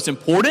and what's most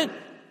important.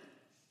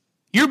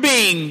 You're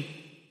being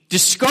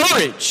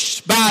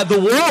discouraged by the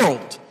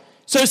world.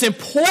 So it's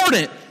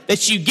important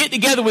that you get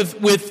together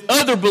with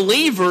other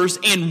believers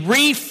and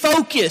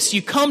refocus.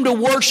 You come to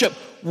worship.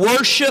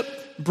 Worship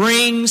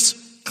brings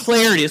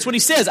clarity. That's what he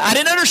says. I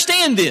didn't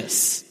understand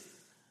this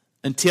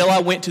until I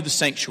went to the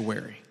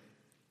sanctuary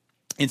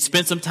and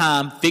spent some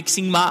time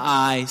fixing my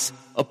eyes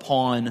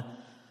upon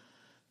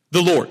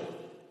the Lord.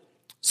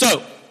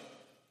 So,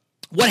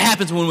 what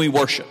happens when we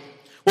worship?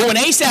 Well, when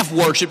Asaph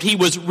worshiped, he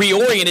was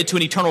reoriented to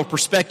an eternal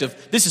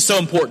perspective. This is so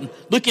important.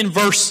 Look in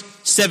verse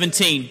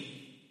 17.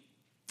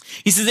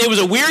 He says, it was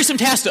a wearisome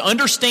task to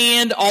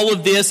understand all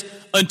of this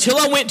until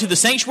I went to the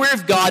sanctuary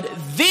of God.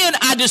 Then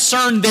I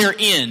discerned their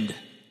end.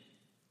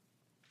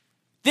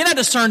 Then I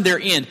discerned their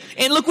end.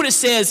 And look what it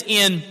says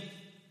in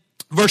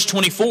verse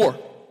 24.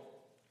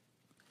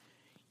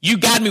 You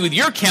guide me with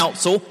your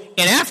counsel,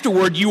 and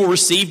afterward you will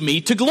receive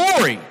me to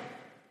glory.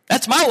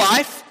 That's my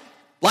life.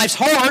 Life's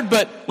hard,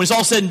 but when it's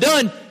all said and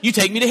done, you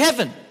take me to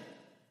heaven.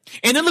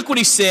 And then look what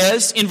he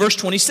says in verse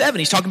 27.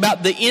 He's talking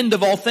about the end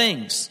of all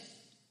things.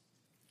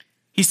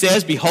 He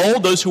says,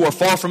 behold, those who are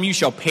far from you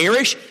shall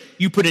perish.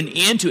 You put an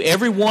end to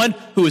everyone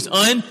who is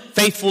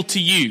unfaithful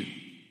to you.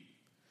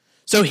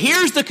 So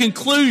here's the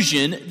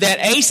conclusion that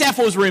Asaph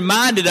was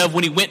reminded of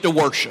when he went to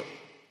worship.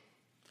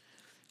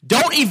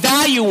 Don't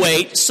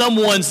evaluate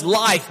someone's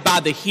life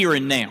by the here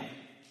and now.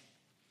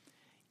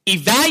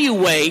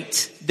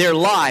 Evaluate their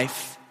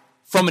life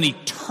from an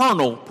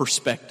eternal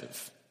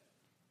perspective.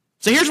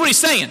 So here's what he's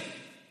saying.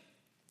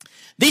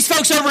 These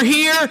folks over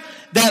here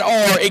that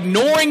are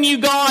ignoring you,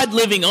 God,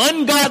 living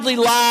ungodly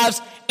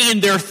lives,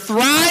 and they're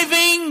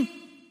thriving.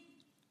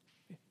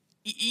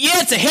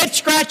 Yeah, it's a head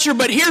scratcher,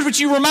 but here's what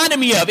you reminded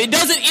me of. It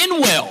doesn't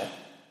end well.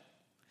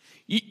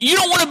 You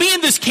don't want to be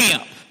in this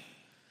camp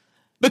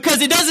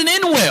because it doesn't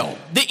end well.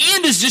 The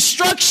end is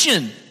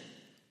destruction.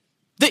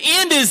 The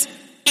end is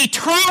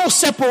eternal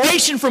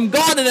separation from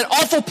God in that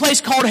awful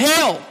place called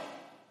hell.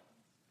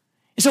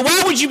 And so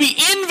why would you be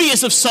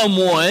envious of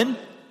someone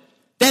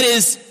that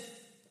is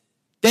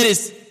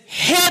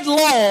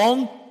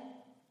headlong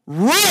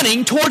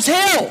running towards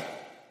hell?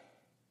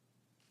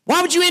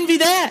 Why would you envy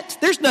that?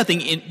 There's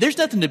nothing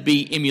to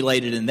be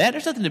emulated in that.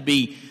 There's nothing to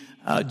be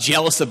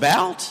jealous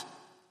about.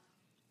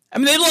 I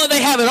mean,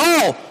 they have it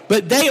all,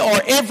 but they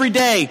are every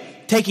day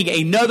taking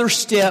another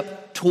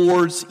step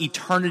towards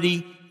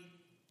eternity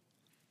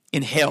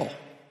in hell.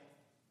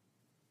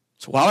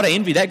 So why would I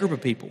envy that group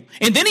of people?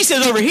 And then he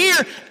says over here,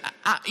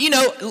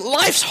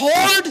 life's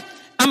hard.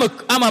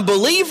 I'm a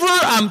believer.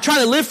 I'm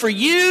trying to live for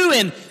you,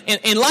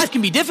 and life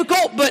can be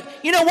difficult. But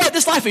you know what?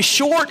 This life is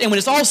short, and when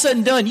it's all said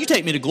and done, you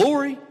take me to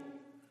glory.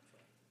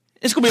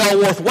 It's going to be all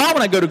worthwhile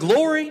when I go to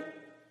glory.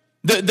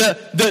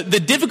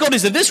 The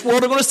difficulties of this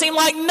world are going to seem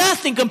like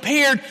nothing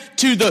compared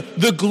to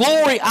the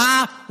glory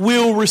I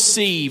will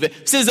receive.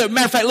 It says, as a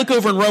matter of fact, look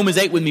over in Romans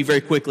 8 with me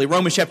very quickly.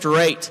 Romans chapter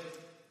 8.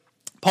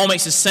 Paul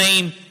makes the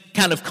same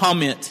kind of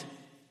comment.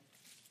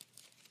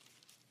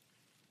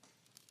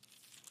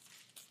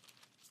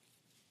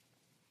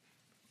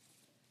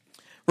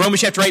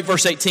 Romans chapter 8,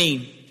 verse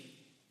 18.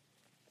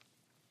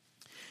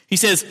 He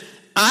says,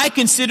 I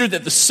consider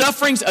that the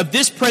sufferings of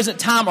this present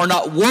time are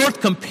not worth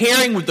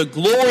comparing with the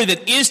glory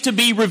that is to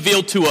be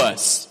revealed to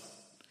us.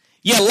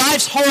 Yeah,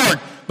 life's hard,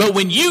 but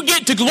when you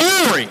get to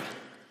glory,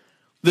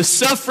 the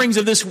sufferings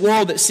of this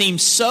world that seem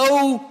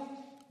so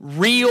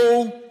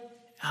real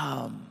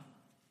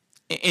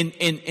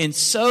and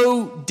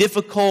so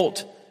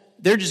difficult,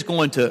 they're just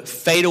going to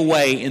fade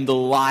away in the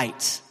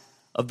light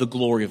of the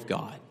glory of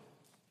God.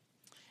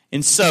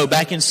 And so,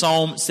 back in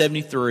Psalm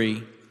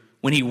 73,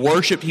 when he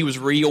worshiped, he was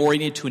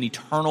reoriented to an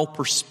eternal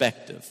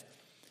perspective.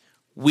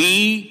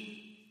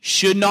 We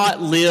should not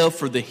live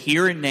for the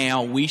here and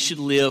now. We should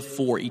live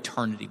for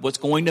eternity. What's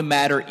going to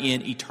matter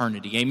in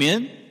eternity.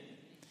 Amen?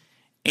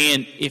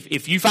 And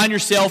if you find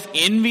yourself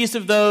envious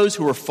of those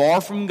who are far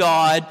from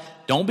God,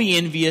 don't be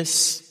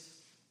envious.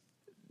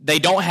 They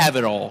don't have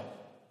it all.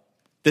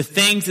 The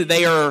things that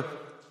they are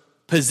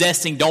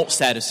possessing don't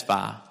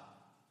satisfy.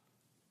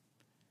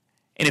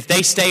 And if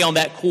they stay on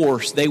that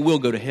course, they will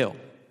go to hell.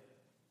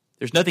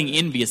 There's nothing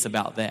envious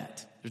about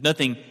that. There's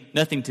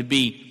nothing to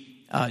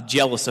be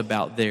jealous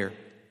about there.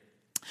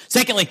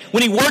 Secondly,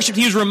 when he worshiped,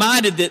 he was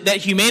reminded that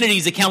humanity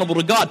is accountable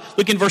to God.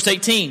 Look in verse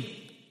 18.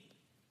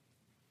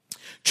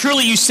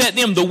 Truly you set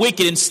them, the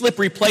wicked, in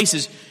slippery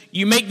places.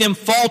 You make them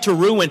fall to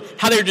ruin.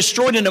 How they're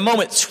destroyed in a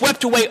moment,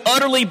 swept away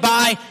utterly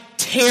by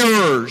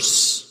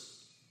terrors.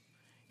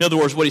 In other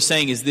words, what he's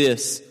saying is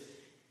this.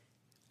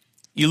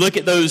 You look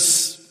at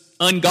those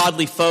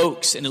ungodly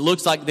folks, and it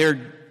looks like they're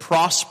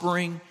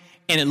prospering,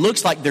 and it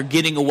looks like they're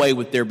getting away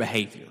with their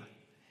behavior.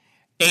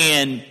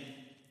 And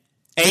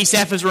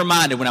Asaph is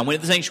reminded, when I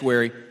went to the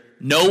sanctuary,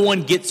 no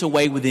one gets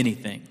away with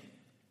anything.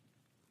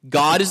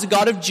 God is a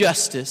God of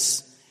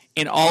justice,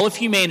 and all of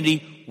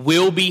humanity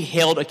will be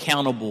held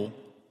accountable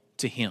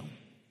to him.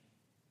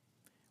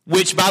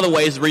 Which, by the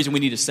way, is the reason we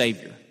need a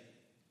Savior.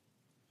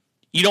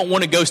 You don't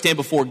want to go stand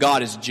before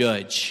God as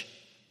judge.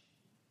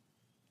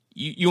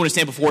 You want to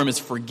stand before him as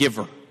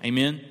forgiver.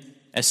 Amen?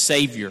 As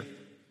Savior.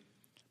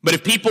 But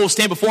if people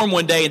stand before him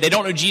one day and they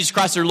don't know Jesus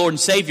Christ as their Lord and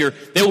Savior,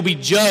 they will be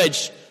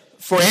judged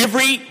for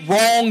every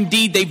wrong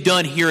deed they've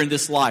done here in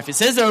this life. It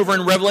says over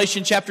in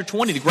Revelation chapter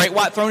 20, the great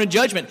white throne of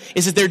judgment,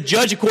 is that they're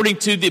judged according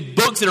to the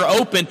books that are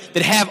open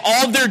that have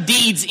all their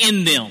deeds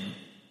in them.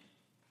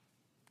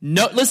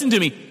 No, listen to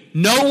me.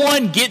 No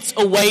one gets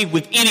away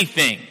with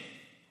anything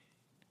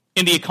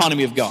in the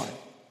economy of God.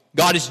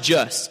 God is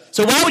just.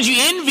 So why would you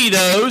envy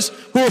those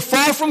who are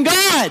far from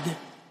God?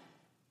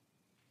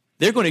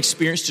 They're going to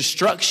experience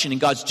destruction in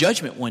God's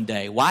judgment one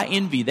day. Why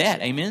envy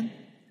that? Amen?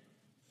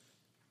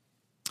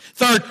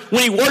 Third,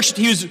 when he worshiped,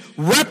 he was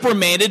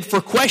reprimanded for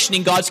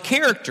questioning God's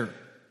character.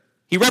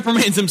 He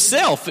reprimands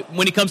himself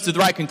when he comes to the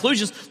right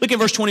conclusions. Look at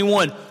verse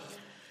 21.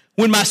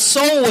 When my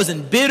soul was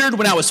embittered,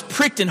 when I was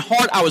pricked in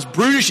heart, I was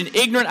brutish and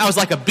ignorant, I was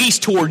like a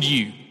beast toward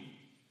you.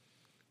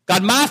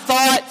 God, my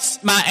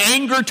thoughts, my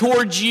anger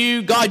towards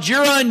you, God,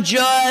 you're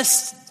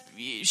unjust.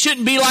 You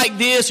shouldn't be like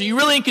this. Are you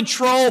really in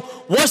control?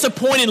 What's the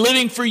point in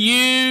living for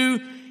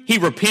you? He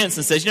repents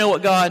and says, you know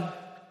what, God?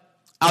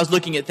 I was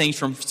looking at things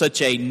from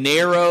such a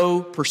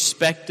narrow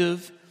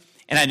perspective,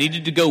 and I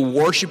needed to go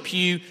worship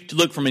you to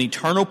look from an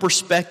eternal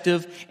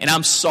perspective, and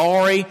I'm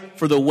sorry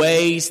for the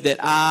ways that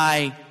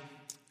I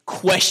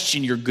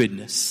question your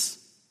goodness.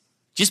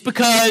 Just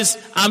because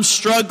I'm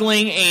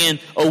struggling and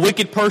a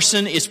wicked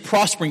person is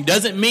prospering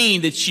doesn't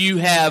mean that you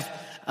have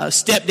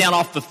stepped down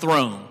off the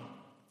throne.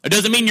 It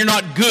doesn't mean you're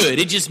not good.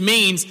 It just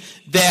means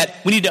that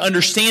we need to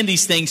understand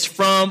these things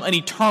from an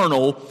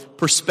eternal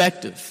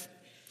perspective.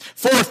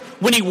 Fourth,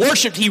 when he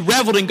worshiped, he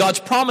reveled in God's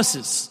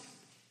promises.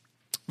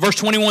 Verse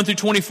 21 through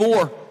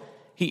 24,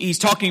 he's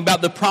talking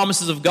about the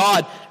promises of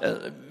God.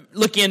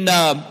 Look in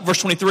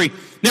verse 23.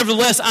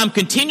 Nevertheless, I'm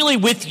continually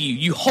with you.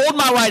 You hold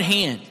my right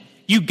hand.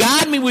 You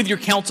guide me with your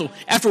counsel.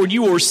 Afterward,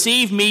 you will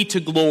receive me to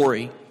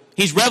glory.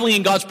 He's reveling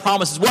in God's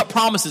promises. What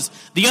promises?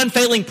 The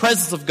unfailing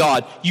presence of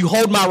God. You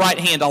hold my right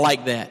hand. I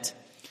like that.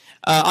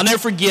 I'll never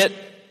forget,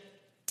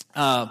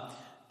 my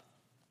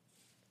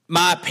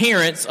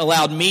parents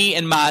allowed me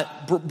and my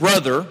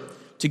brother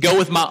to go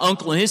with my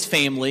uncle and his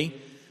family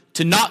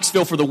to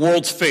Knoxville for the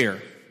World's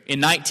Fair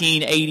in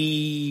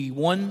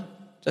 1981. Does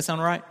that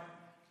sound right?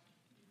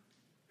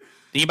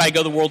 Did anybody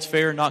go to the World's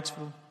Fair in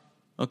Knoxville?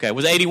 Okay.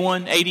 Was it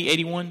 81? 80,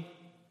 81?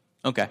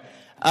 Okay.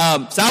 So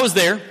I was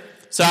there.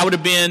 So I would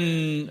have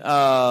been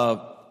 5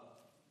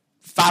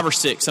 or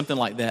 6, something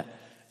like that.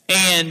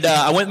 And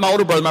I went with my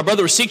older brother. My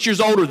brother was 6 years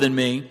older than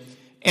me.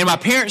 And my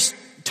parents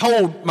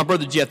told my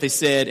brother Jeff, they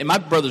said, and my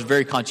brother's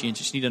very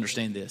conscientious. You need to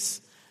understand this.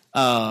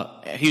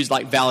 He was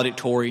like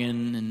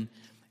valedictorian, and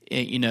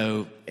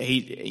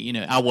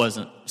I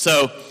wasn't.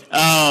 So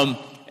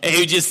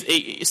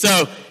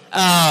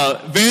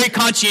very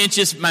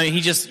conscientious. I mean,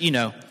 he just,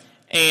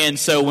 And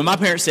so when my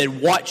parents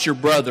said, watch your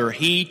brother,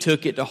 he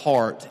took it to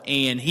heart.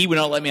 And he would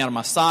not let me out of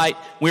my sight.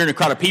 We were in a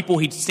crowd of people.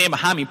 He'd stand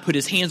behind me, put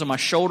his hands on my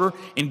shoulder,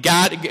 and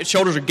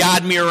shoulders would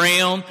guide me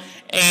around.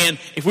 And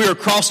if we were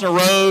crossing a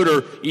road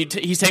or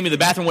he's taking me to the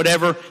bathroom,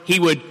 whatever, he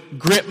would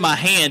grip my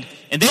hand.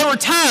 And there were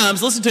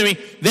times, listen to me,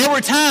 there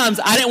were times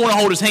I didn't want to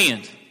hold his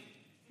hand.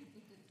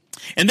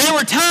 And there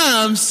were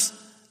times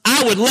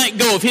I would let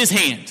go of his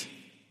hand.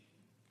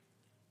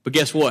 But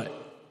guess what?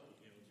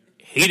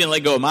 He didn't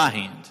let go of my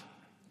hand.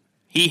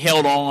 He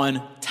held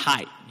on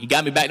tight. He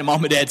got me back to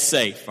mom and dad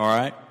safe, all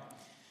right?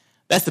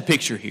 That's the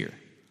picture here.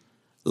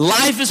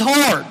 Life is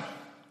hard.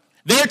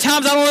 There are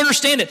times I don't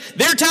understand it.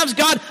 There are times,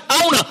 God, I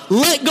want to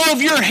let go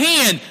of your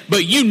hand,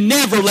 but you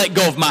never let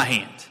go of my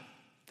hand.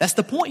 That's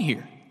the point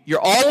here.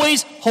 You're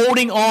always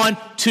holding on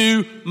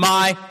to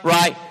my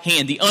right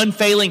hand, the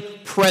unfailing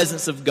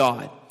presence of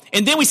God.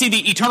 And then we see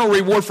the eternal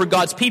reward for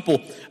God's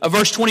people.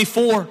 Verse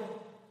 24.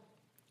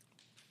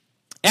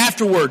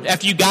 Afterward,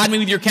 after you guide me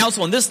with your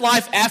counsel in this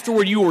life,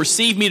 afterward you will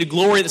receive me to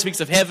glory. That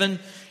speaks of heaven.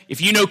 If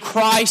you know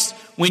Christ,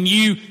 when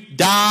you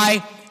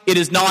die, it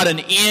is not an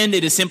end.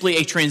 It is simply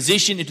a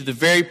transition into the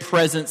very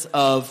presence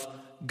of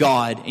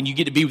God. And you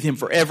get to be with him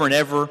forever and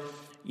ever.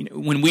 You know,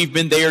 when we've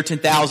been there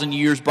 10,000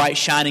 years, bright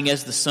shining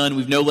as the sun,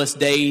 we've no less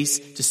days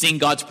to sing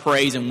God's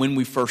praise than when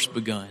we first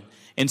begun.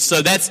 And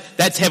so that's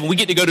heaven. We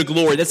get to go to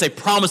glory. That's a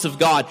promise of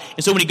God.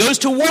 And so when he goes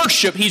to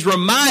worship, he's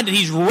reminded,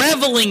 he's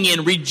reveling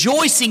in,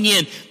 rejoicing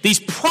in these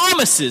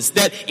promises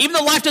that even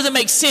though life doesn't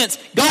make sense,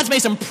 God's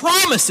made some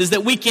promises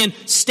that we can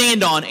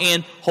stand on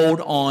and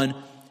hold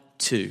on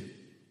to.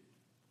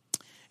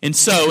 And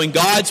so in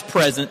God's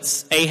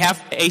presence,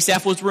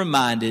 Asaph was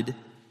reminded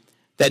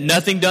that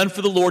nothing done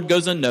for the Lord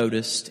goes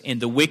unnoticed, and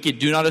the wicked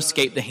do not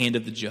escape the hand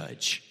of the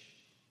judge.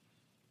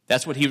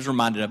 That's what he was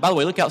reminded of. By the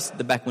way, look out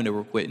the back window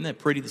real quick. Isn't that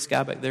pretty, the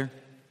sky back there?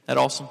 That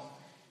awesome?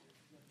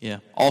 Yeah,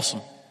 awesome.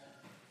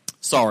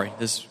 Sorry,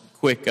 this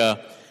quick.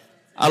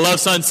 I love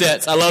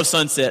sunsets. I love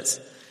sunsets.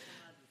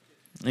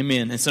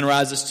 Amen. And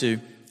sunrises too.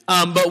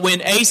 But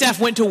when Asaph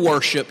went to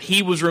worship,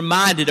 he was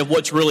reminded of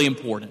what's really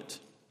important.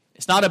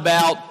 It's not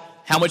about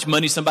how much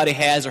money somebody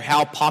has or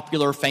how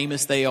popular or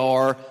famous they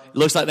are. It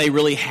looks like they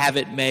really have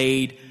it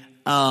made.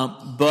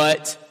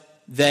 But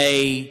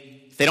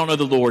if they don't know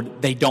the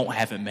Lord, they don't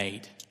have it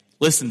made.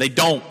 Listen, they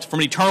don't. From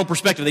an eternal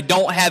perspective, they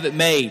don't have it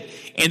made.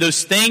 And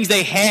those things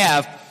they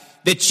have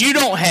that you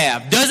don't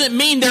have doesn't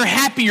mean they're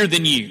happier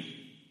than you.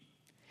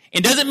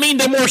 It doesn't mean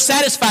they're more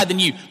satisfied than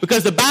you.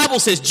 Because the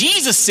Bible says,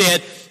 Jesus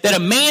said that a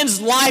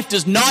man's life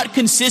does not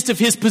consist of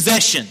his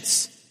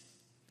possessions.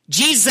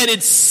 Jesus said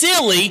it's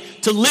silly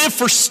to live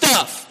for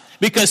stuff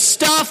because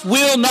stuff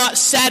will not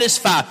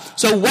satisfy.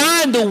 So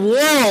why in the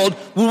world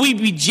would we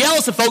be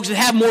jealous of folks that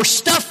have more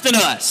stuff than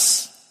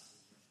us?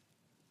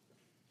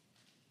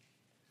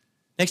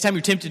 Next time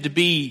you're tempted to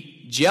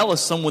be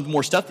jealous of someone with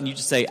more stuff than you,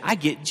 just say, I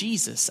get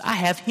Jesus. I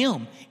have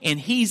him. And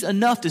he's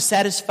enough to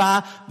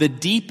satisfy the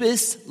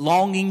deepest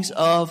longings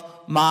of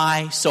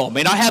my soul. I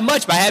may not have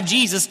much, but I have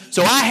Jesus,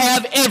 so I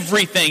have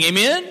everything.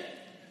 Amen?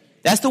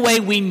 That's the way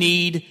we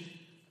need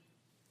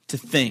to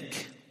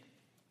think.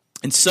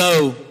 And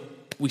so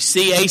we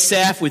see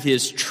Asaph with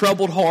his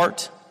troubled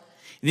heart.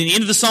 And then at the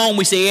end of the psalm,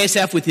 we see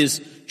Asaph with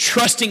his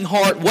trusting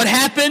heart. What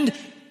happened?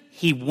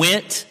 He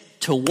went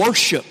to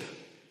worship.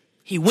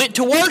 He went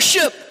to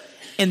worship.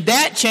 And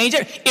that changed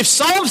it. If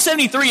Psalm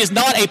 73 is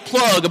not a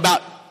plug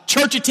about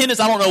church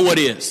attendance, I don't know what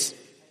is.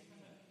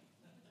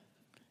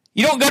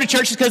 You don't go to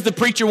church because the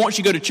preacher wants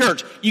you to go to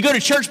church. You go to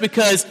church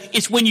because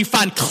it's when you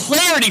find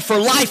clarity for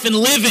life and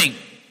living.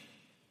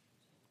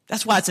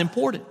 That's why it's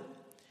important.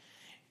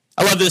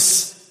 I love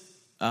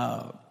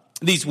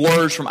these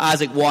words from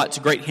Isaac Watts,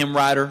 a great hymn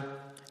writer.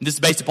 And this is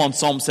based upon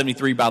Psalm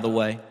 73, by the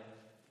way.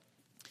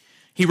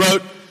 He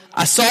wrote,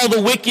 I saw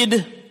the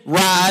wicked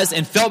rise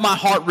and felt my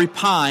heart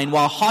repine,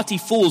 while haughty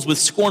fools with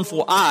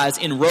scornful eyes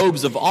in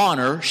robes of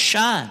honor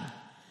shine.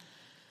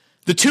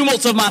 The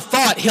tumults of my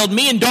thought held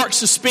me in dark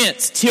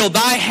suspense, till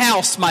thy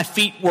house my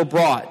feet were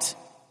brought,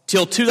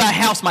 till to thy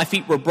house my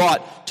feet were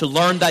brought, to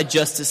learn thy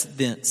justice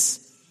thence.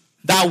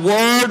 Thy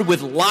word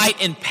with light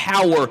and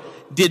power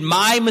did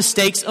my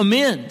mistakes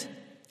amend.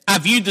 I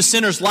viewed the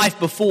sinner's life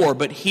before,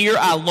 but here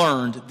I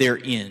learned their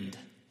end.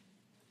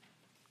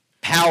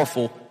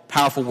 Powerful,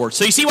 powerful words.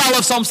 So you see why I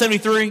love Psalm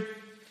 73?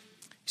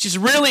 It's just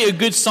really a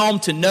good psalm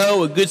to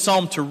know, a good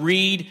psalm to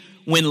read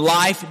when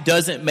life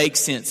doesn't make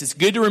sense. It's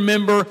good to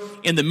remember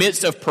in the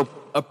midst of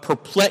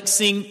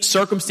perplexing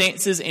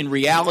circumstances and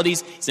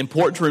realities, it's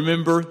important to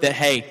remember that,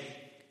 hey,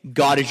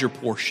 God is your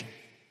portion.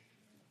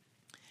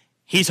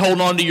 He's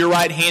holding on to your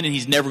right hand and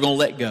he's never going to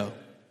let go.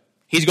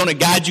 He's going to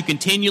guide you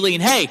continually.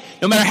 And hey,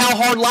 no matter how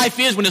hard life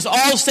is, when it's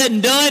all said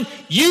and done,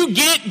 you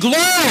get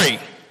glory.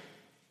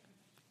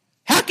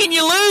 How can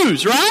you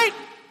lose, right?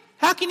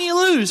 How can you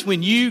lose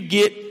when you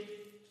get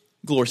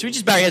glory? So we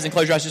just bow your heads and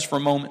close your eyes just for a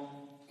moment.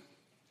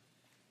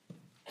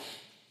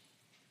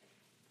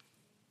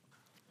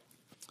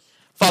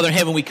 Father in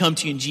heaven, we come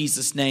to you in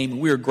Jesus' name, and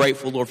we are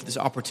grateful, Lord, for this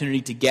opportunity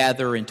to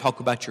gather and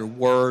talk about your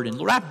word. And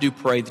Lord, I do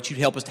pray that you'd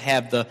help us to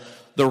have the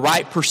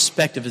right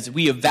perspective as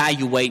we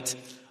evaluate,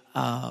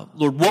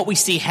 Lord, what we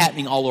see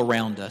happening all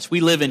around us.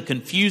 We live in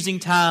confusing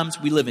times.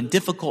 We live in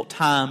difficult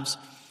times.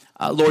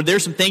 Lord,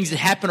 there's some things that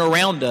happen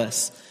around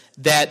us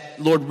that,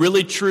 Lord,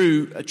 really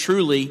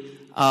truly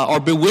are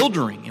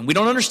bewildering, and we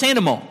don't understand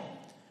them all.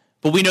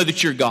 But we know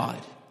that you're God,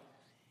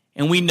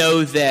 and we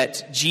know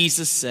that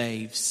Jesus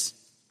saves.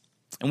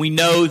 And we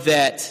know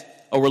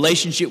that a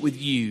relationship with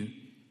you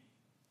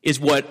is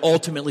what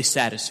ultimately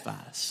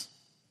satisfies.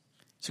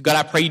 So God,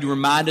 I pray you to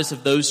remind us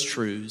of those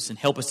truths and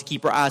help us to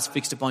keep our eyes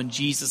fixed upon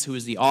Jesus, who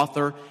is the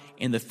author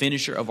and the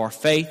finisher of our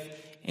faith.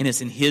 And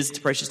it's in his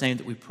precious name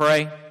that we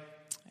pray.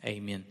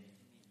 Amen.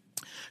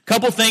 A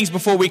couple things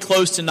before we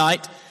close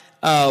tonight,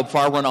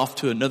 before I run off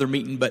to another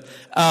meeting. But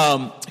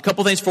a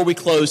couple things before we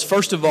close.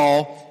 First of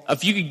all,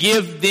 if you could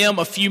give them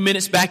a few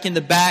minutes back in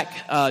the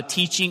back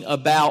teaching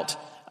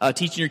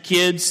your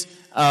kids.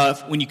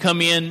 When you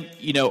come in,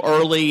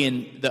 early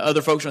and the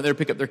other folks aren't there to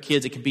pick up their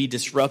kids, it can be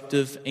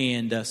disruptive.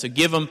 And so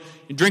give them,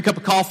 drink a cup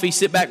of coffee,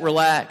 sit back,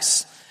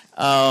 relax,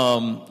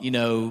 go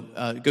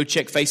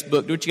check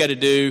Facebook, do what you got to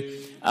do.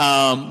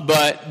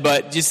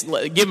 But just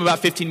give them about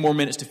 15 more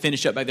minutes to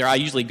finish up back there. I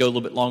usually go a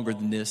little bit longer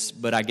than this,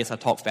 but I guess I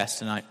talk fast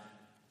tonight.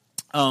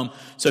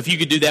 So if you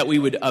could do that, we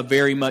would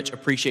very much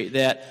appreciate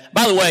that.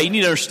 By the way, you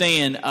need to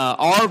understand,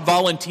 our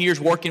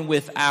volunteers working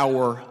with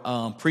our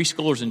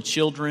preschoolers and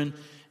children,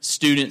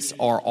 students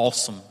are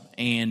awesome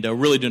and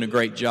really doing a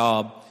great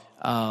job.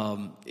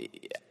 My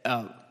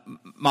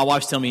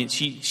wife's telling me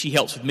she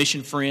helps with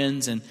Mission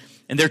Friends, and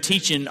they're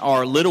teaching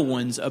our little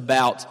ones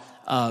about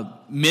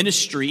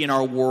ministry in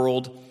our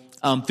world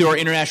through our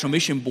International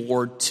Mission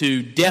Board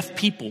to deaf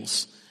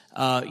peoples.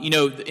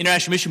 The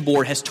International Mission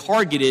Board has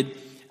targeted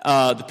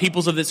the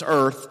peoples of this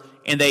earth,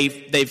 and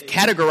they've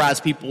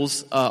categorized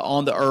peoples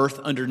on the earth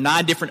under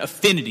 9 different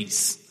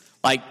affinities,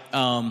 like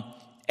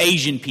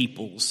Asian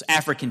peoples,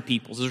 African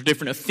peoples. Those are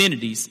different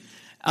affinities.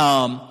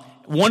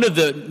 One of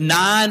the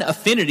 9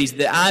 affinities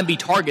that IMB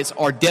targets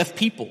are deaf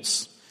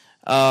peoples.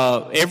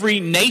 Every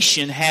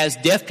nation has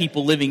deaf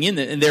people living in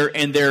it,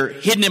 and they're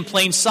hidden in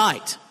plain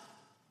sight.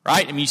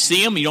 Right? I mean, you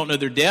see them, you don't know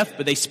they're deaf,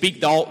 but they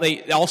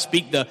all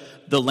speak the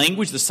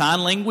language, the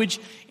sign language.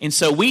 And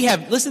so we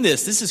have, listen to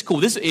this, this is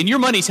cool. And your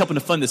money's helping to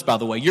fund this, by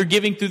the way. Your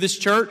giving through this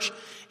church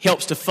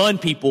helps to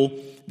fund people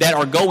that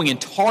are going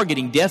and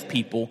targeting deaf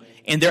people,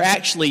 and they're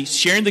actually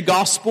sharing the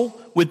gospel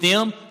with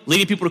them,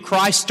 leading people to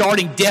Christ,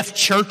 starting deaf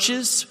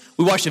churches.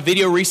 We watched a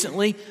video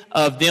recently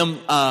of them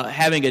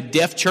having a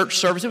deaf church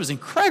service. It was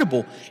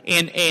incredible.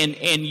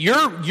 And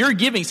your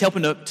giving is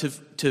helping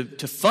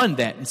to fund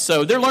that. And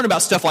so they're learning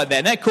about stuff like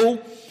that. Isn't that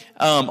cool?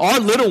 Our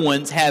little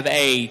ones have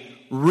a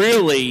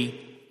really,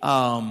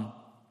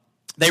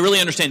 they really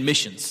understand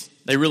missions.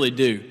 They really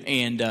do.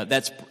 And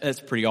that's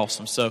pretty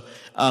awesome. So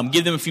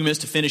give them a few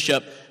minutes to finish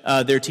up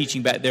their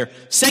teaching back there.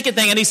 Second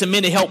thing, I need some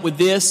men to help with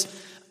this.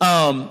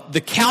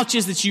 The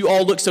couches that you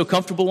all look so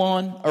comfortable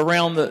on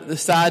around the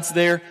sides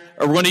there,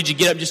 we're going to need you to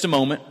get up just a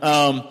moment.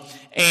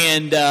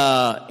 And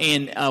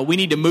we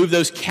need to move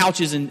those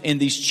couches and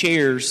these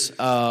chairs,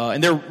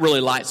 and they're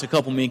really light, so a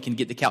couple men can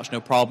get the couch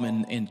no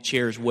problem, and the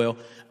chair as well.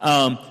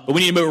 But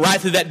we need to move it right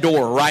through that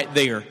door right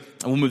there.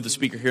 And we'll move the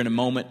speaker here in a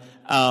moment.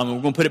 We're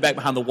going to put it back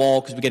behind the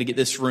wall because we got to get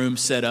this room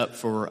set up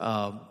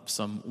for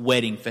some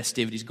wedding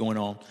festivities going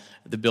on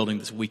at the building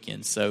this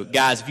weekend. So,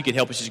 guys, if you could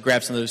help us just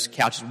grab some of those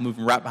couches, we'll move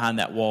them right behind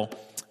that wall,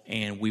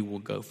 and we will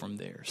go from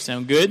there.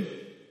 Sound good?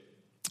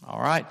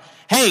 All right.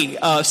 Hey,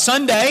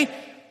 Sunday,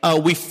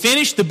 we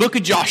finished the book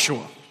of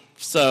Joshua.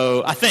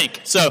 So, I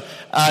think. So,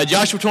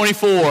 Joshua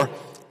 24,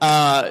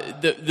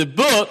 the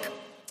book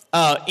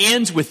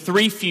ends with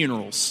 3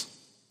 funerals.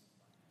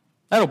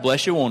 That'll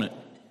bless you, won't it?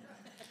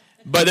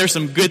 But there's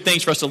some good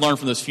things for us to learn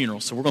from those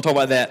funerals. So we're going to talk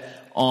about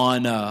that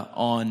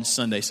on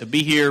Sunday. So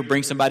be here,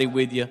 bring somebody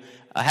with you.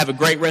 Have a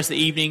great rest of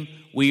the evening.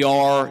 We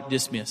are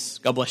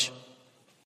dismissed. God bless you.